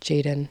 like,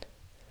 Jaden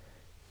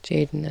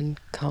and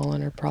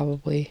Colin are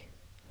probably...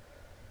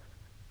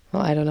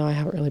 Well, I don't know. I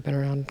haven't really been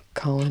around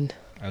Colin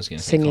I was going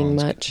to say singing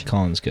much.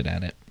 Colin's good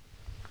at it.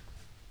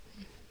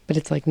 But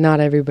it's like not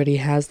everybody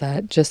has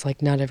that, just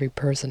like not every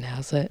person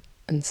has it.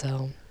 And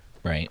so...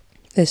 Right.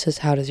 It's just,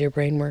 how does your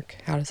brain work?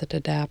 How does it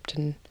adapt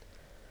and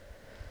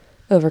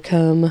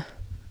overcome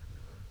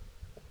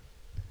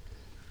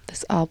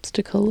this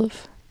obstacle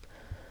of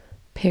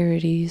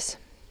parodies?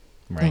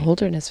 Right. The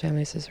Holderness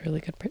Families is really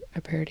good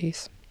at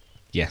parodies.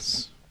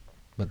 Yes.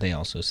 But they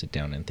also sit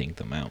down and think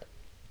them out.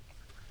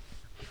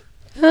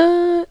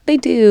 They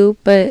do,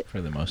 but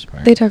For the most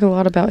part. they talk a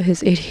lot about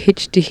his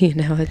ADHD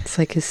and how it's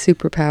like his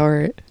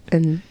superpower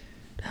and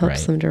helps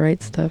Right. them to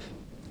write stuff.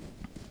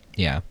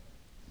 Yeah.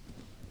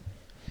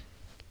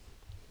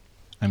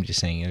 I'm just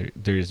saying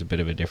there is a bit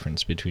of a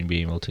difference between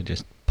being able to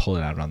just pull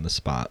it out on the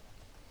spot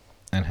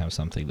and have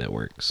something that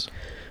works.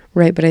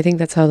 Right, but I think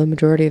that's how the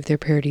majority of their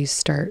parodies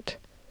start.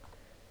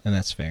 And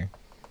that's fair.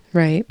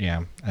 Right?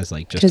 Yeah, as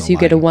like just Because you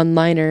line. get a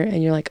one-liner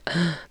and you're like,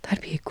 oh,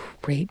 that'd be a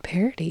great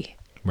parody.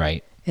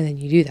 Right. And then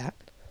you do that.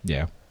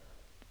 Yeah.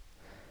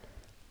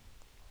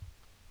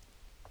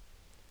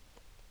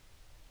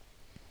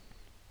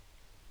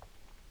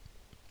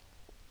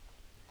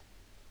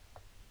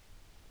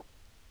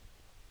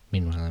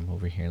 Meanwhile, I'm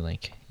over here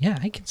like, yeah,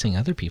 I can sing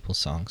other people's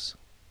songs.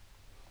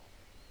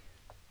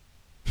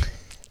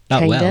 Not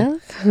kind well,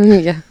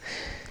 of. Yeah.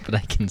 but I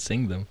can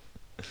sing them.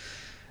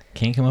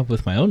 Can't come up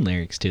with my own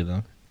lyrics to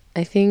them.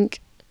 I think,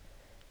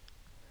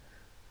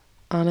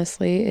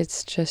 honestly,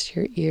 it's just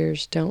your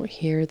ears don't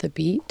hear the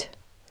beat.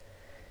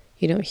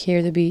 You don't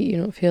hear the beat, you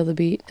don't feel the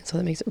beat, and so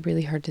that makes it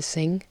really hard to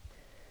sing.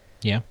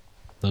 Yeah,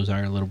 those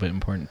are a little bit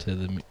important to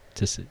the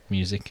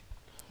music.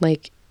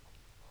 Like,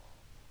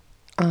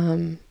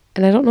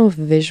 and I don't know if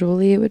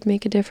visually it would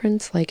make a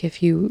difference. Like,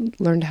 if you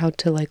learned how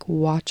to, like,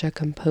 watch a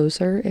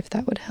composer, if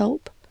that would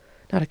help.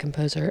 Not a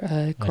composer,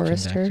 a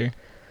chorister.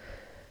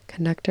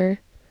 Conductor.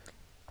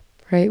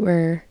 Right,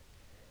 where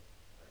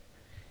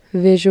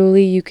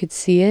visually you could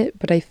see it,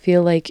 but I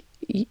feel like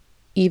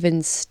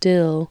even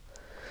still...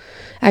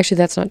 Actually,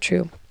 that's not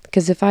true.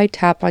 Because if I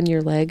tap on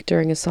your leg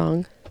during a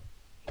song,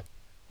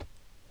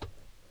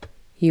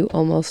 you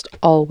almost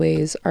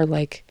always are,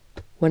 like,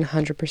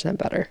 100%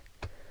 better.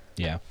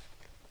 Yeah.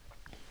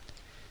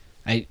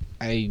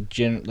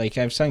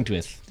 I've sung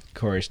with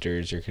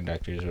choristers or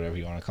conductors, whatever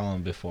you want to call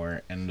them,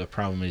 before, and the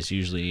problem is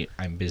usually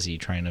I'm busy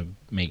trying to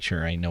make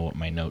sure I know what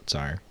my notes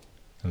are,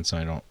 and so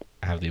I don't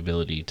have the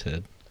ability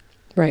to...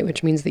 Right,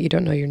 which means that you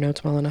don't know your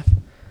notes well enough.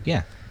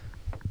 Yeah,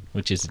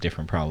 which is a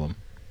different problem.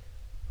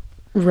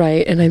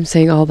 Right, and I'm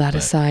saying all that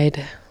But,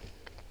 aside.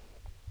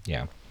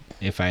 Yeah,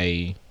 if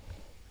I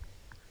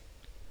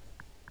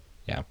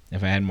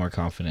had more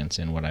confidence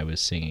in what I was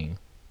singing,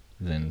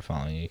 then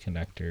following a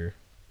conductor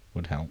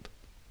would help.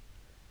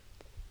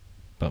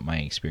 But my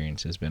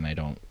experience has been I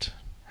don't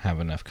have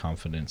enough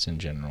confidence in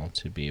general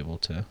to be able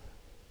to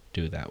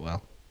do that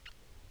well.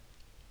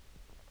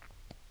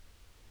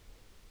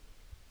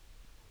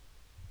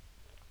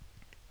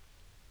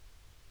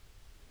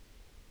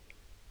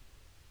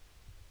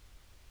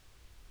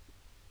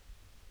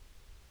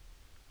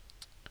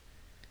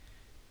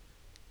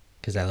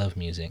 Because I love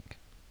music,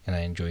 and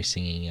I enjoy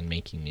singing and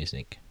making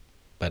music,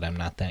 but I'm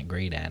not that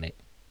great at it.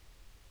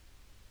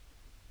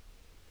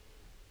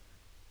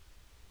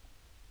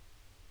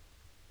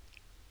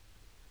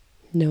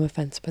 No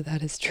offense, but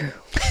that is true.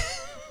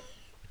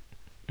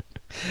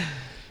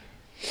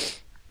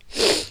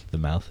 The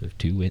mouth of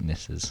two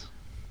witnesses.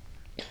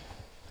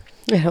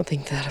 I don't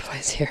think that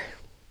applies here.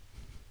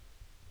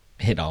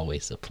 It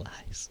always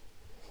applies.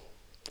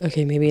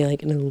 Okay, maybe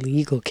like in a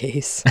legal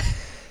case.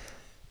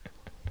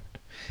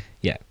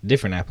 Yeah,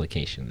 different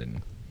application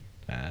than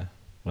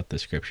what the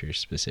scripture is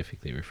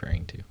specifically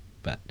referring to,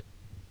 but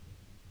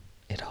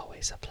it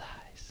always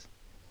applies.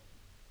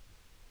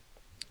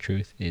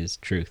 Truth is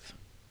truth.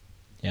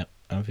 Yep,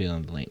 I'm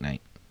feeling the late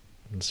night.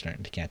 It's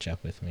starting to catch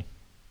up with me.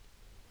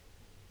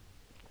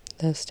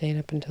 That's staying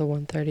up until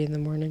 1:30 in the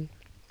morning.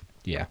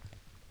 Yeah.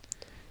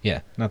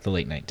 Yeah, not the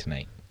late night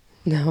tonight.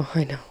 No,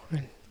 I know.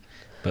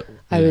 But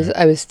I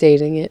was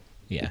stating it.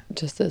 Yeah.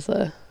 Just as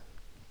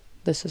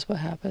this is what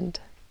happened.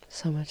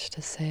 So much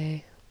to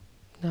say,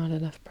 not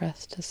enough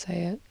breath to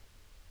say it.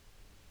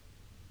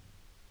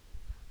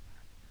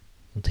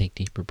 We'll take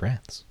deeper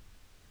breaths.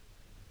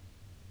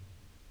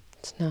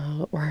 It's not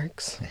how it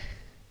works.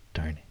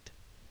 Darn it.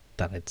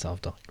 Thought I'd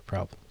solved all your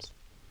problems.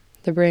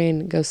 The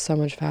brain goes so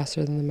much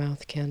faster than the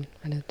mouth can,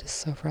 and it is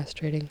so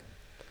frustrating.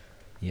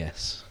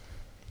 Yes.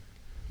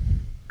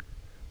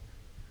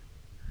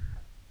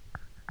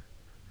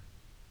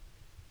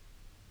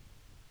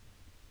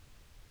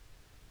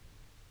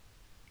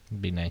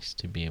 It'd be nice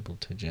to be able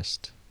to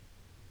just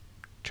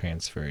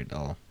transfer it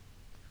all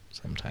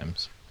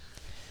sometimes.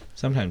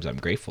 Sometimes I'm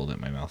grateful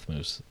that my mouth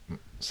moves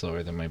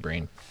slower than my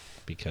brain,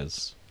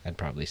 because I'd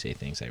probably say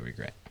things I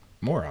regret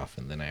more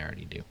often than I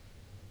already do.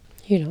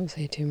 You don't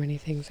say too many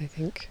things, I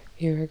think.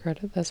 You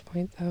regret at this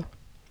point, though.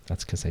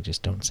 That's because I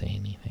just don't say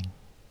anything.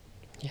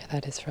 Yeah,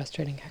 that is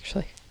frustrating,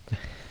 actually.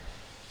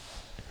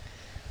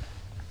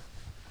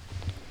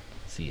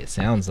 See, it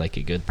sounds like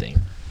a good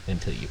thing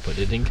until you put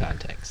it in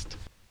context.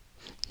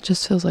 It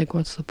just feels like,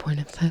 what's the point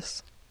of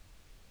this?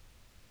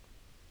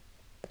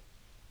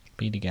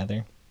 Be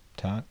together,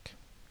 talk,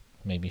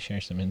 maybe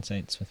share some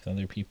insights with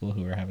other people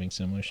who are having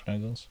similar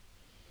struggles.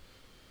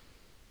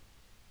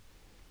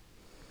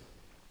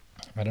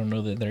 I don't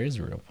know that there is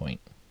a real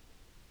point.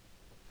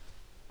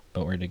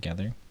 But we're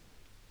together.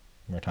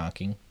 We're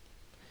talking.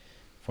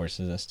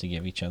 Forces us to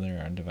give each other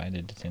our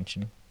undivided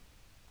attention.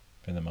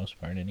 For the most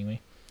part,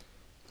 anyway.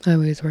 I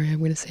always worry I'm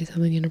going to say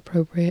something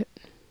inappropriate.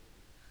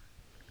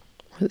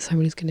 Or that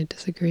somebody's going to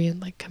disagree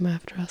and, come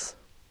after us.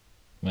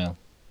 Well,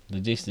 the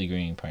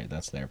disagreeing part,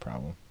 that's their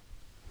problem.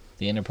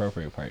 The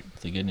inappropriate part,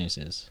 the good news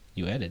is,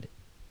 you edit it.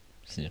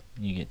 So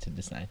you get to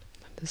decide.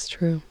 That is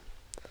true.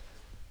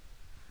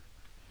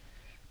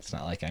 It's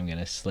not like I'm going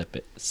to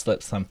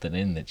slip something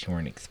in that you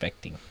weren't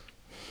expecting.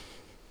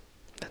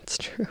 That's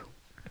true.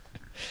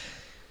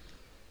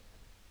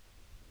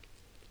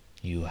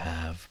 You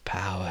have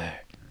power.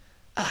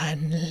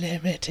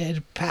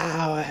 Unlimited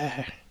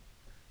power.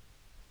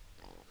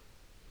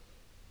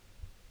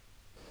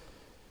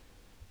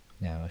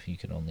 Now, if you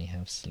could only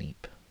have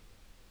sleep.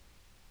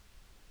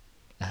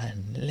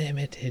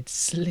 Unlimited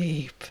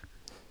sleep.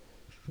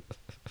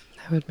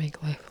 That would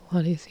make life a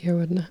lot easier,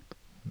 wouldn't it?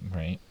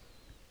 Right.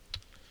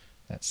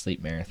 That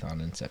sleep marathon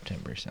in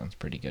September sounds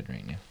pretty good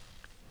right now.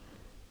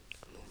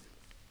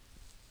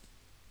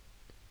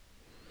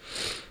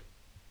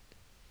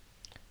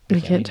 I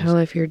can't tell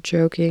if you're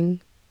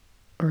joking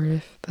or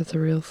if that's a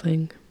real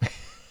thing.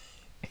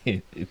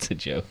 It's a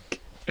joke.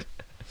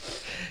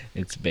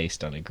 It's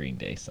based on a Green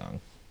Day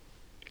song.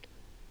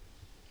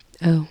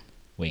 Oh.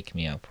 Wake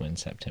me up when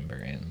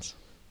September ends.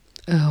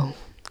 Oh,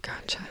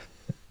 gotcha.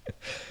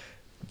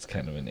 It's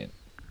kind of an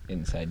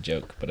inside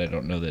joke, but I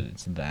don't know that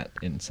it's that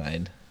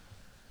inside.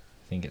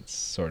 I think it's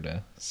sort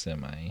of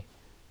semi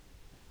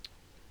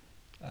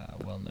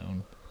well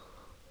known.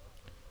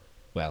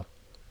 Well,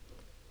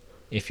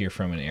 if you're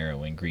from an era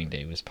when Green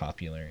Day was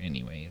popular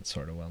anyway, it's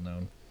sort of well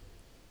known.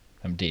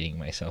 I'm dating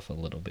myself a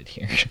little bit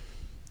here.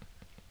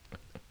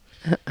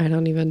 I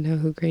don't even know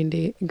who Green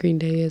Day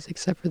is,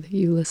 except for that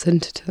you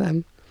listened to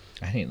them.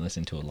 I didn't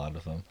listen to a lot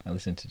of them. I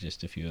listened to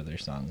just a few of their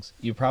songs.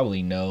 You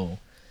probably know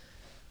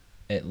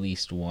at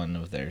least one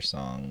of their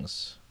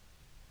songs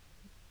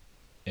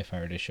if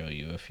I were to show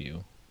you a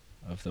few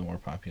of the more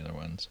popular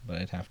ones, but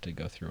I'd have to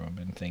go through them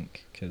and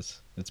think,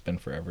 because it's been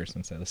forever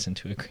since I listened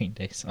to a Green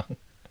Day song.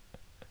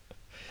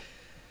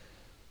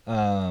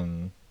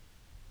 Why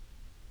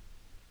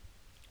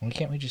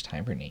can't we just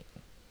hibernate?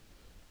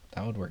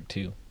 That would work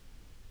too.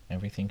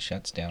 Everything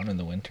shuts down in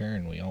the winter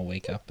and we all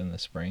wake up in the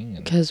spring.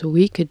 Because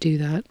we could do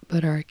that,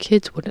 but our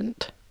kids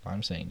wouldn't.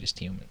 I'm saying just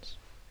humans.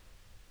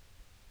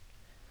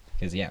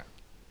 Because, yeah.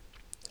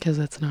 Because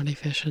that's not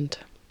efficient.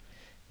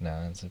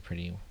 No, it's a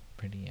pretty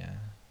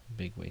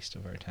big waste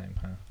of our time,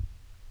 huh?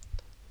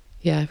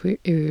 Yeah, if we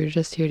were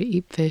just here to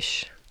eat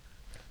fish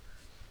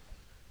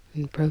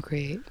and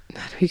procreate,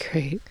 that'd be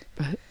great,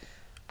 but...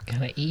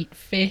 Gonna eat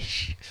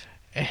fish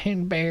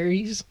and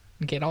berries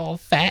and get all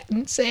fat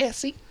and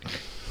sassy.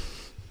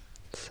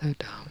 So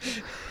dumb.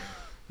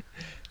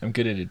 I'm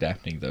good at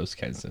adapting those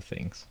kinds of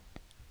things.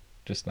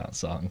 Just not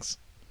songs.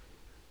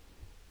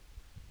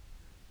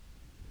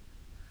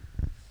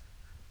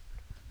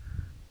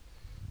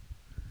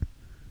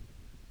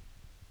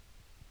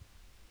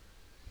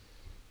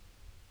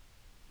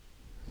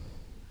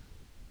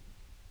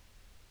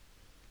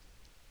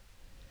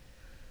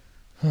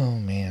 Oh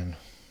man.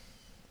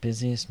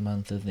 Busiest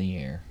month of the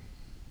year.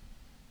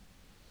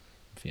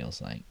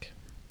 Feels like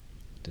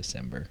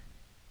December.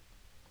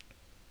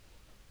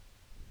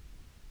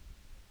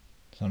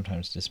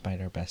 Sometimes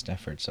despite our best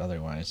efforts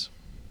otherwise.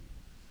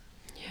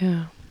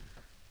 Yeah.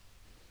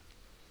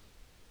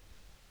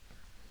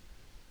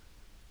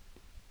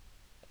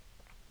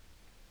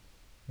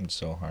 It's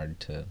so hard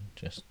to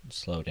just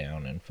slow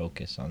down and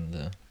focus on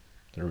the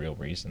real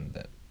reason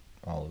that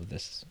all of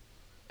this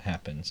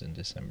happens in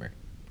December.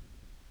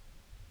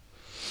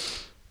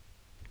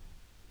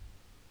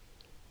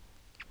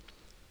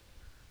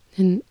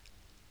 And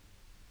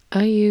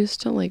I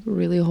used to like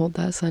really hold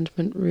that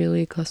sentiment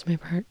really close to my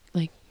heart.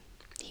 Like,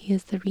 he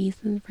is the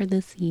reason for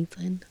the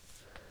season.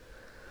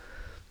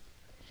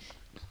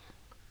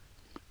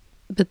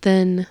 But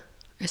then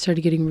I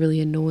started getting really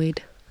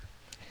annoyed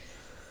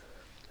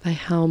by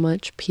how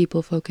much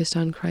people focused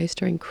on Christ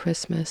during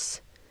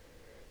Christmas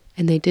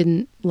and they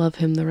didn't love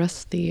him the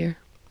rest of the year.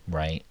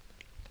 Right.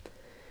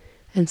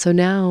 And so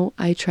now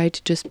I try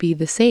to just be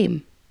the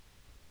same.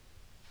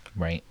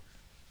 Right.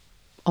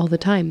 All the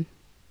time.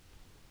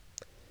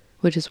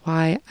 Which is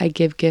why I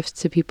give gifts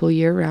to people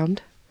year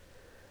round.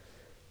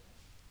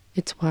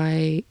 It's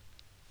why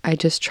I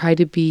just try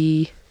to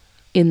be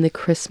in the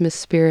Christmas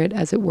spirit,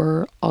 as it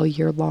were, all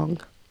year long.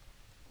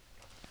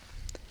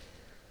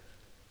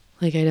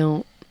 Like, I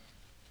don't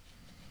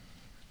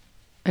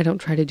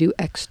try to do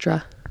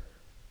extra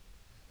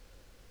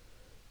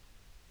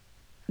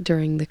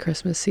during the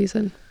Christmas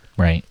season.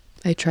 Right.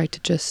 I try to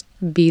just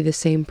be the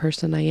same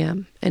person I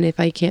am. And if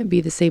I can't be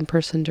the same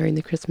person during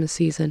the Christmas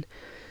season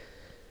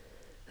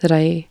that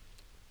I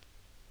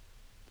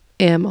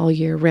am all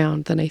year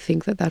round, then I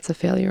think that that's a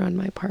failure on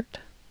my part.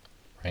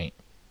 Right.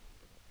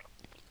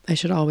 I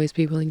should always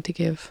be willing to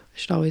give. I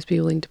should always be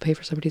willing to pay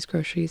for somebody's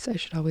groceries. I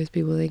should always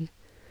be willing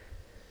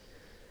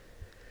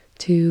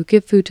to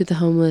give food to the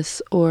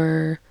homeless,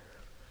 or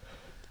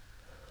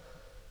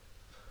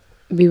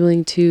be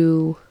willing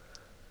to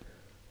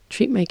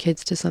treat my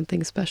kids to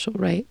something special,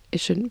 right? It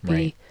shouldn't be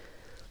Right.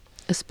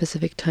 a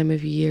specific time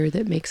of year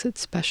that makes it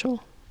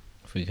special.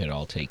 If we could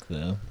all take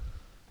the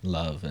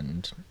love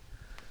and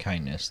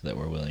kindness that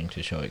we're willing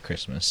to show at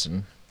Christmas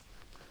and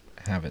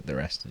have it the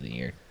rest of the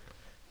year,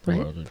 the Right.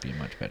 world would be a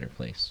much better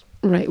place.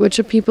 Right, which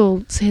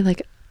people say,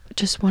 like,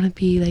 just want to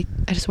be like,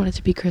 I just want it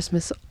to be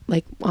Christmas,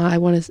 like, I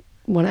want to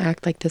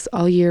act like this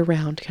all year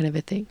round, kind of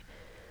a thing.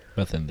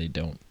 But then they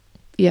don't.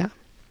 Yeah.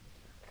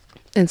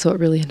 And so it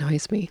really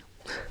annoys me.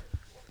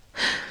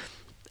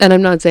 And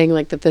I'm not saying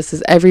like that this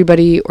is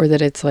everybody, or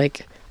that it's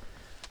like,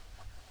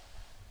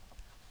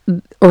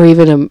 or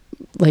even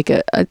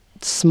a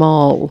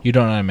small. You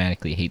don't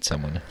automatically hate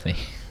someone if they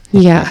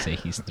Yeah. say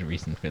he's the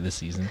reason for the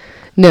season.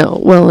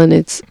 No, well, and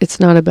it's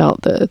not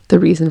about the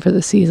reason for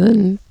the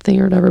season thing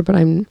or whatever, but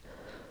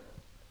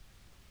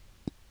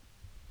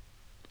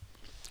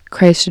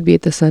Christ should be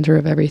at the center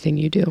of everything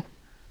you do.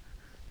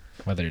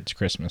 Whether it's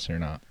Christmas or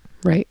not.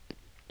 Right.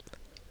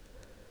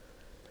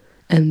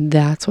 And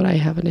that's what I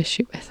have an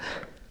issue with.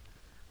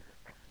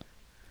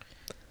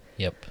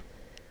 Yep.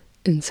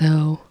 And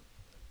so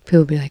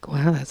people be like,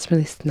 wow, that's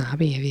really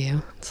snobby of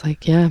you. It's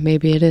like, yeah,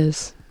 maybe it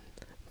is.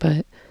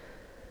 But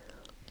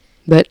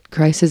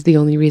Christ is the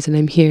only reason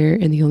I'm here,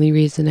 and the only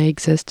reason I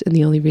exist, and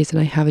the only reason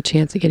I have a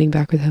chance at getting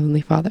back with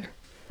Heavenly Father.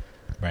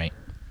 Right.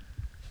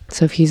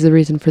 So if he's the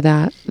reason for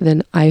that,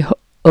 then I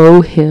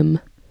owe him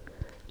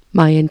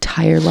my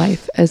entire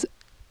life. As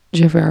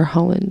Jeffrey R.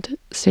 Holland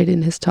stated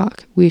in his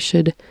talk, we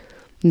should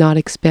not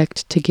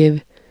expect to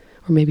give,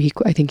 or maybe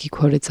I think he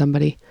quoted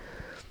somebody,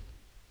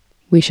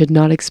 we should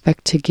not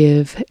expect to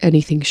give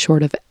anything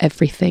short of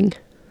everything.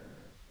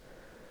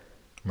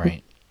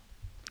 Right.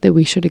 That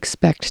we should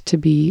expect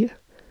to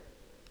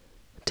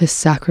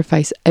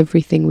sacrifice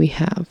everything we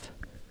have.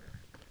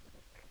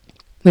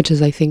 Which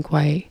is, I think,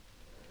 why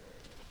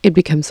it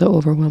becomes so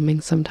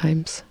overwhelming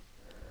sometimes.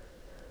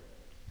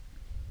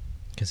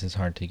 Because it's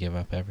hard to give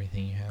up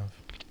everything you have.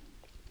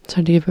 It's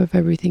hard to give up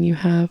everything you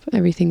have,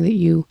 everything that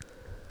you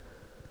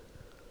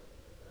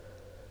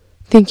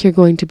think you're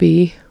going to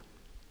be,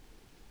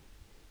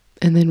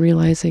 and then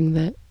realizing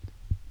that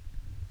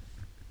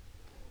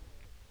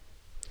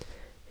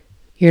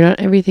you're not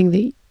everything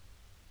that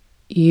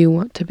you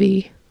want to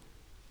be,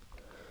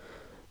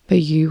 but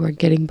you are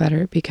getting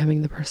better at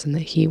becoming the person that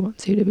he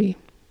wants you to be.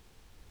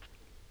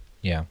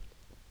 Yeah.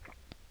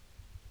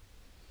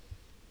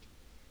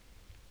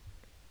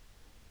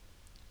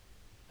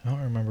 I don't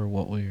remember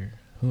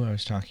who I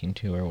was talking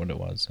to or what it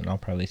was, and I'll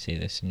probably say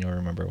this and you'll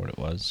remember what it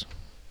was,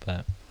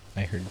 but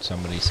I heard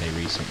somebody say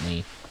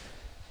recently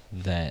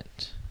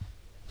that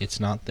it's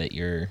not that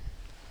you're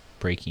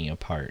breaking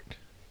apart,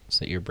 it's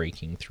that you're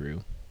breaking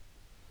through.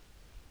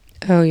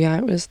 Oh yeah,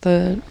 it was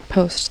the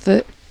post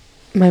that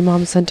my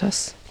mom sent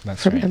us.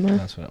 That's from right. Emma.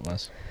 That's what it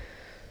was.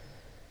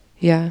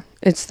 Yeah,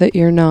 it's that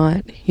you're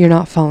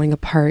not falling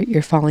apart,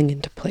 you're falling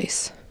into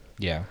place.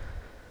 Yeah.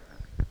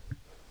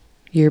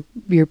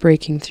 You're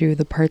breaking through.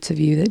 The parts of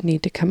you that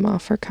need to come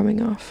off are coming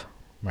off.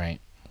 Right.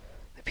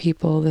 The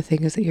people, the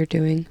things that you're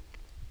doing.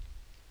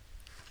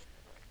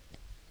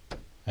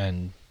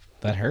 And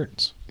that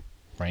hurts,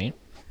 right?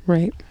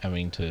 Right.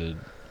 Having to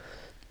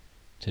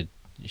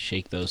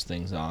shake those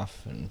things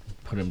off and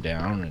put them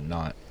down and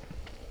not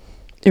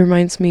It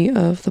reminds me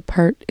of the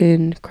part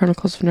in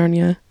Chronicles of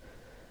Narnia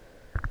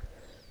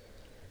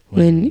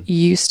when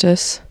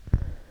Eustace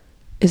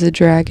is a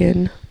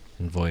dragon.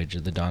 In Voyage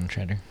of the Dawn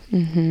Treader.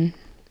 Mm-hmm.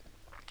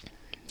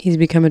 He's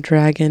become a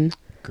dragon.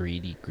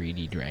 Greedy,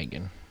 greedy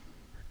dragon.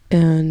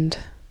 And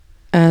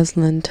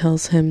Aslan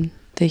tells him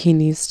that he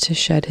needs to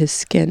shed his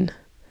skin.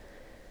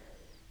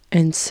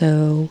 And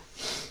so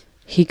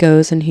he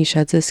goes and he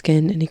sheds his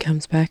skin and he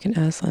comes back and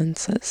Aslan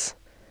says,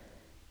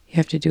 you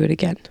have to do it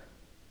again.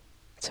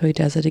 So he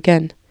does it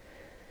again.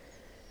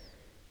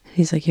 And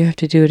he's like, you have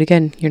to do it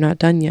again. You're not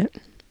done yet.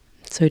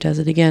 So he does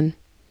it again.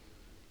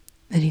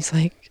 And he's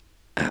like,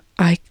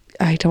 I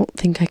don't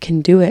think I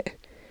can do it.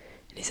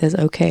 And he says,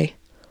 okay,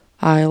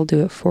 I'll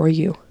do it for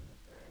you.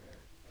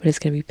 But it's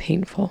going to be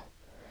painful.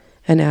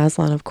 And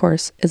Aslan, of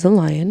course, is a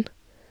lion.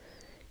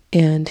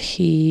 And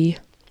he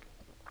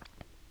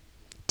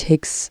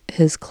takes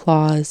his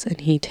claws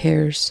and he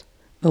tears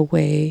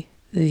away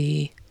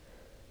the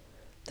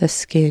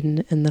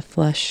skin and the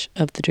flesh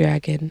of the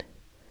dragon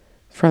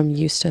from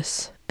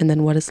Eustace. And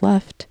then what is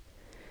left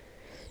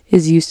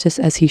is Eustace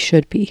as he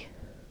should be.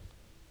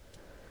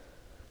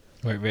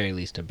 Or at very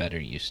least a better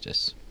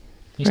Eustace.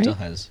 He Right?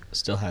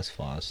 still has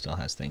flaws, still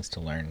has things to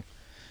learn.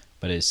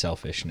 But his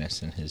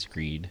selfishness and his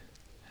greed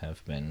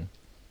have been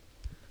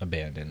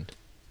abandoned.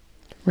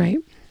 Right?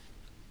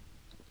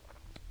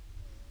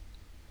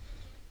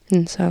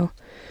 And so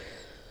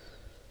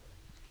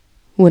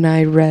when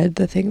I read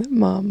the thing that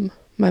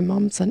my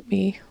mom sent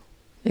me,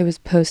 it was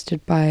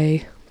posted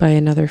by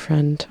another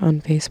friend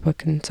on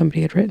Facebook and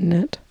somebody had written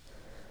it.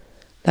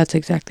 That's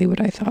exactly what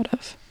I thought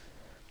of.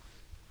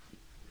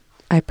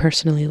 I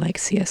personally like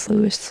C.S.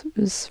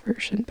 Lewis's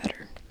version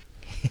better.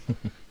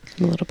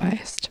 I'm a little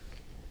biased.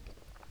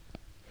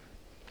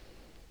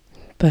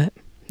 But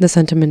the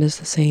sentiment is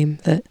the same,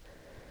 that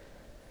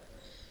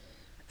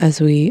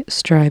as we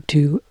strive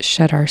to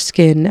shed our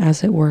skin,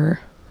 as it were,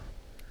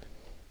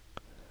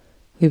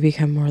 we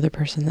become more the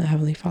person that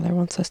Heavenly Father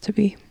wants us to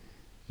be.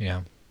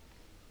 Yeah.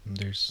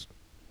 There's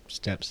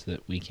steps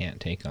that we can't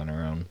take on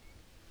our own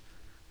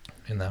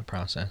in that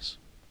process.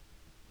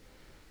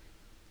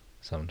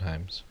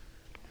 Sometimes.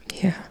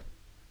 Yeah.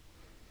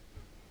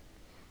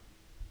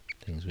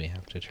 Things we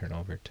have to turn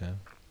over to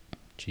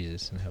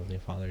Jesus and Heavenly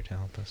Father to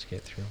help us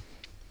get through.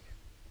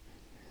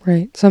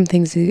 Right.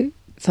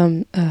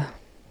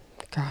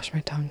 Gosh, my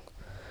tongue.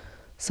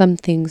 Some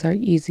things are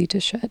easy to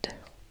shed.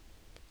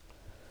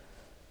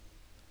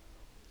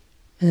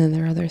 And then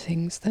there are other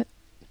things that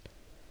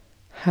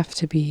have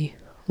to be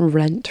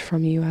rent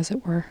from you, as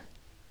it were.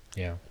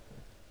 Yeah.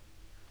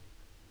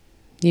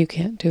 You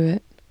can't do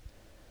it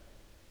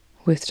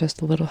with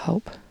just a little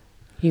help.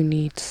 You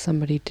need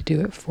somebody to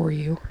do it for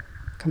you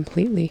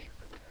completely,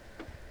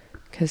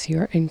 because you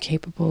are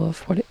incapable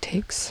of what it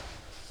takes.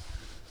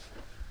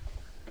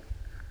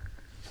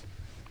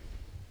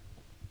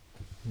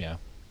 Yeah.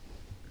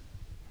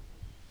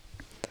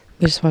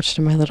 We just watched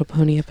a My Little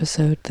Pony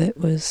episode that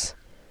was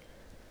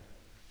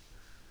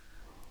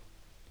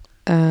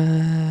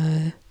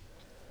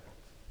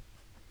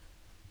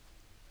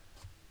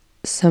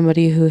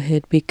somebody who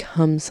had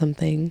become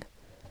something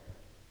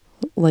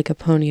like a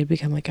pony had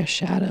become like a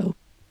shadow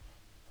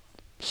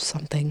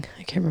something.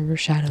 I can't remember.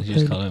 Shadow You pony.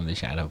 just call him the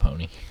Shadow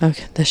Pony.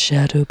 Okay, the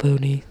shadow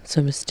pony.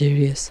 So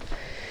mysterious.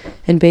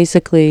 And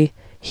basically,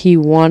 he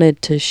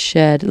wanted to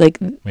shed, like...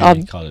 Maybe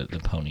they called it the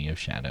Pony of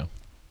Shadow.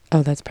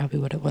 Oh, that's probably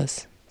what it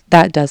was.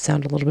 That does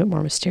sound a little bit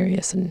more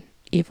mysterious and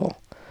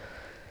evil.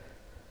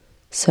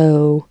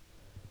 So,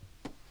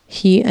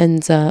 he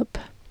ends up...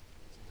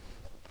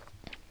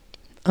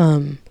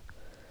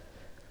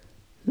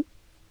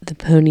 the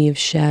Pony of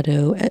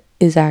Shadow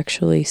is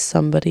actually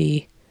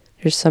somebody...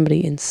 There's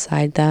somebody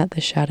inside that.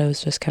 The shadow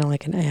is just kind of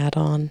like an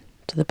add-on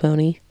to the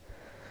pony.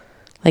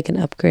 Like an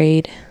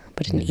upgrade,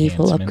 but an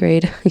evil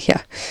upgrade.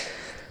 Yeah.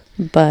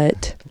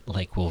 But...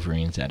 Like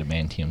Wolverine's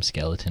adamantium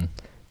skeleton,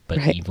 but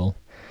right. evil.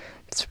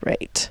 That's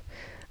right.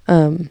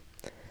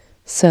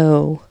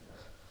 So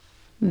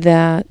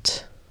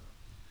that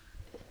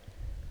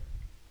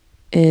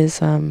is...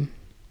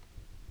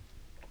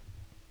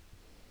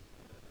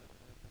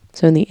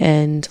 So in the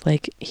end,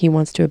 like, he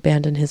wants to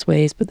abandon his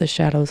ways, but the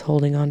shadow's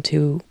holding on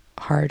too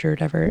hard or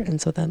whatever.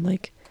 And so then,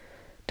 like,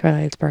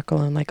 Twilight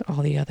Sparkle and, like,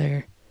 all the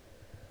other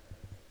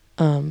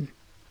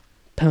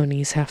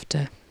ponies have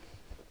to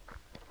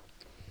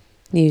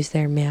use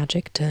their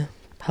magic to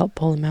help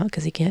pull him out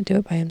because he can't do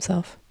it by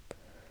himself.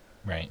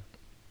 Right.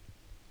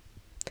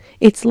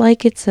 It's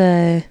like it's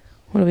a...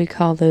 What do we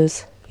call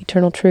those?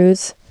 Eternal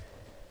truths?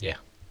 Yeah.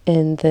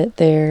 And that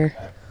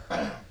they're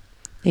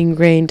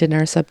ingrained in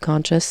our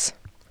subconscious.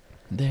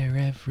 They're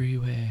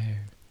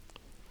everywhere.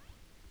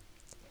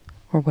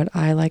 Or what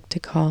I like to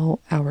call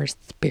our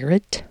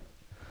spirit.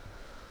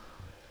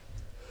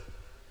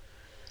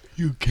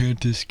 You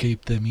can't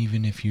escape them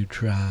even if you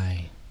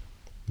try.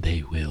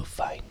 They will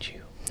find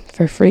you.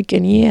 For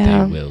freaking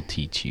yeah. They will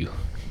teach you.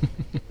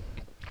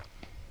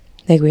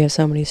 Like, we have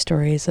so many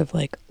stories of,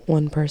 like,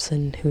 one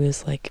person who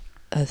is, like,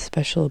 a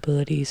special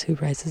abilities who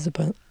rises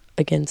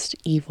against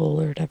evil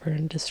or whatever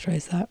and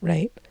destroys that,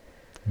 right?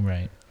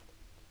 Right.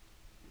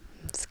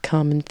 It's a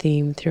common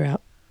theme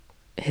throughout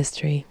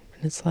history.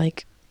 And it's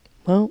like,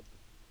 well,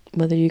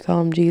 whether you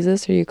call him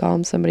Jesus or you call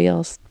him somebody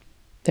else,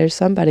 there's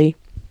somebody.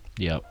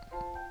 Yep.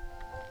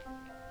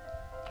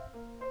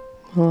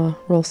 I'll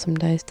roll some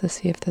dice to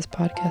see if this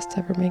podcast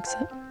ever makes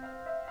it.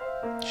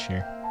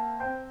 Sure.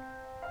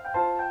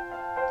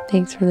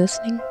 Thanks for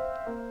listening.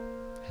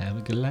 Have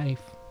a good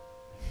life.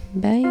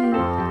 Bye.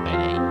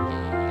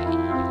 Bye.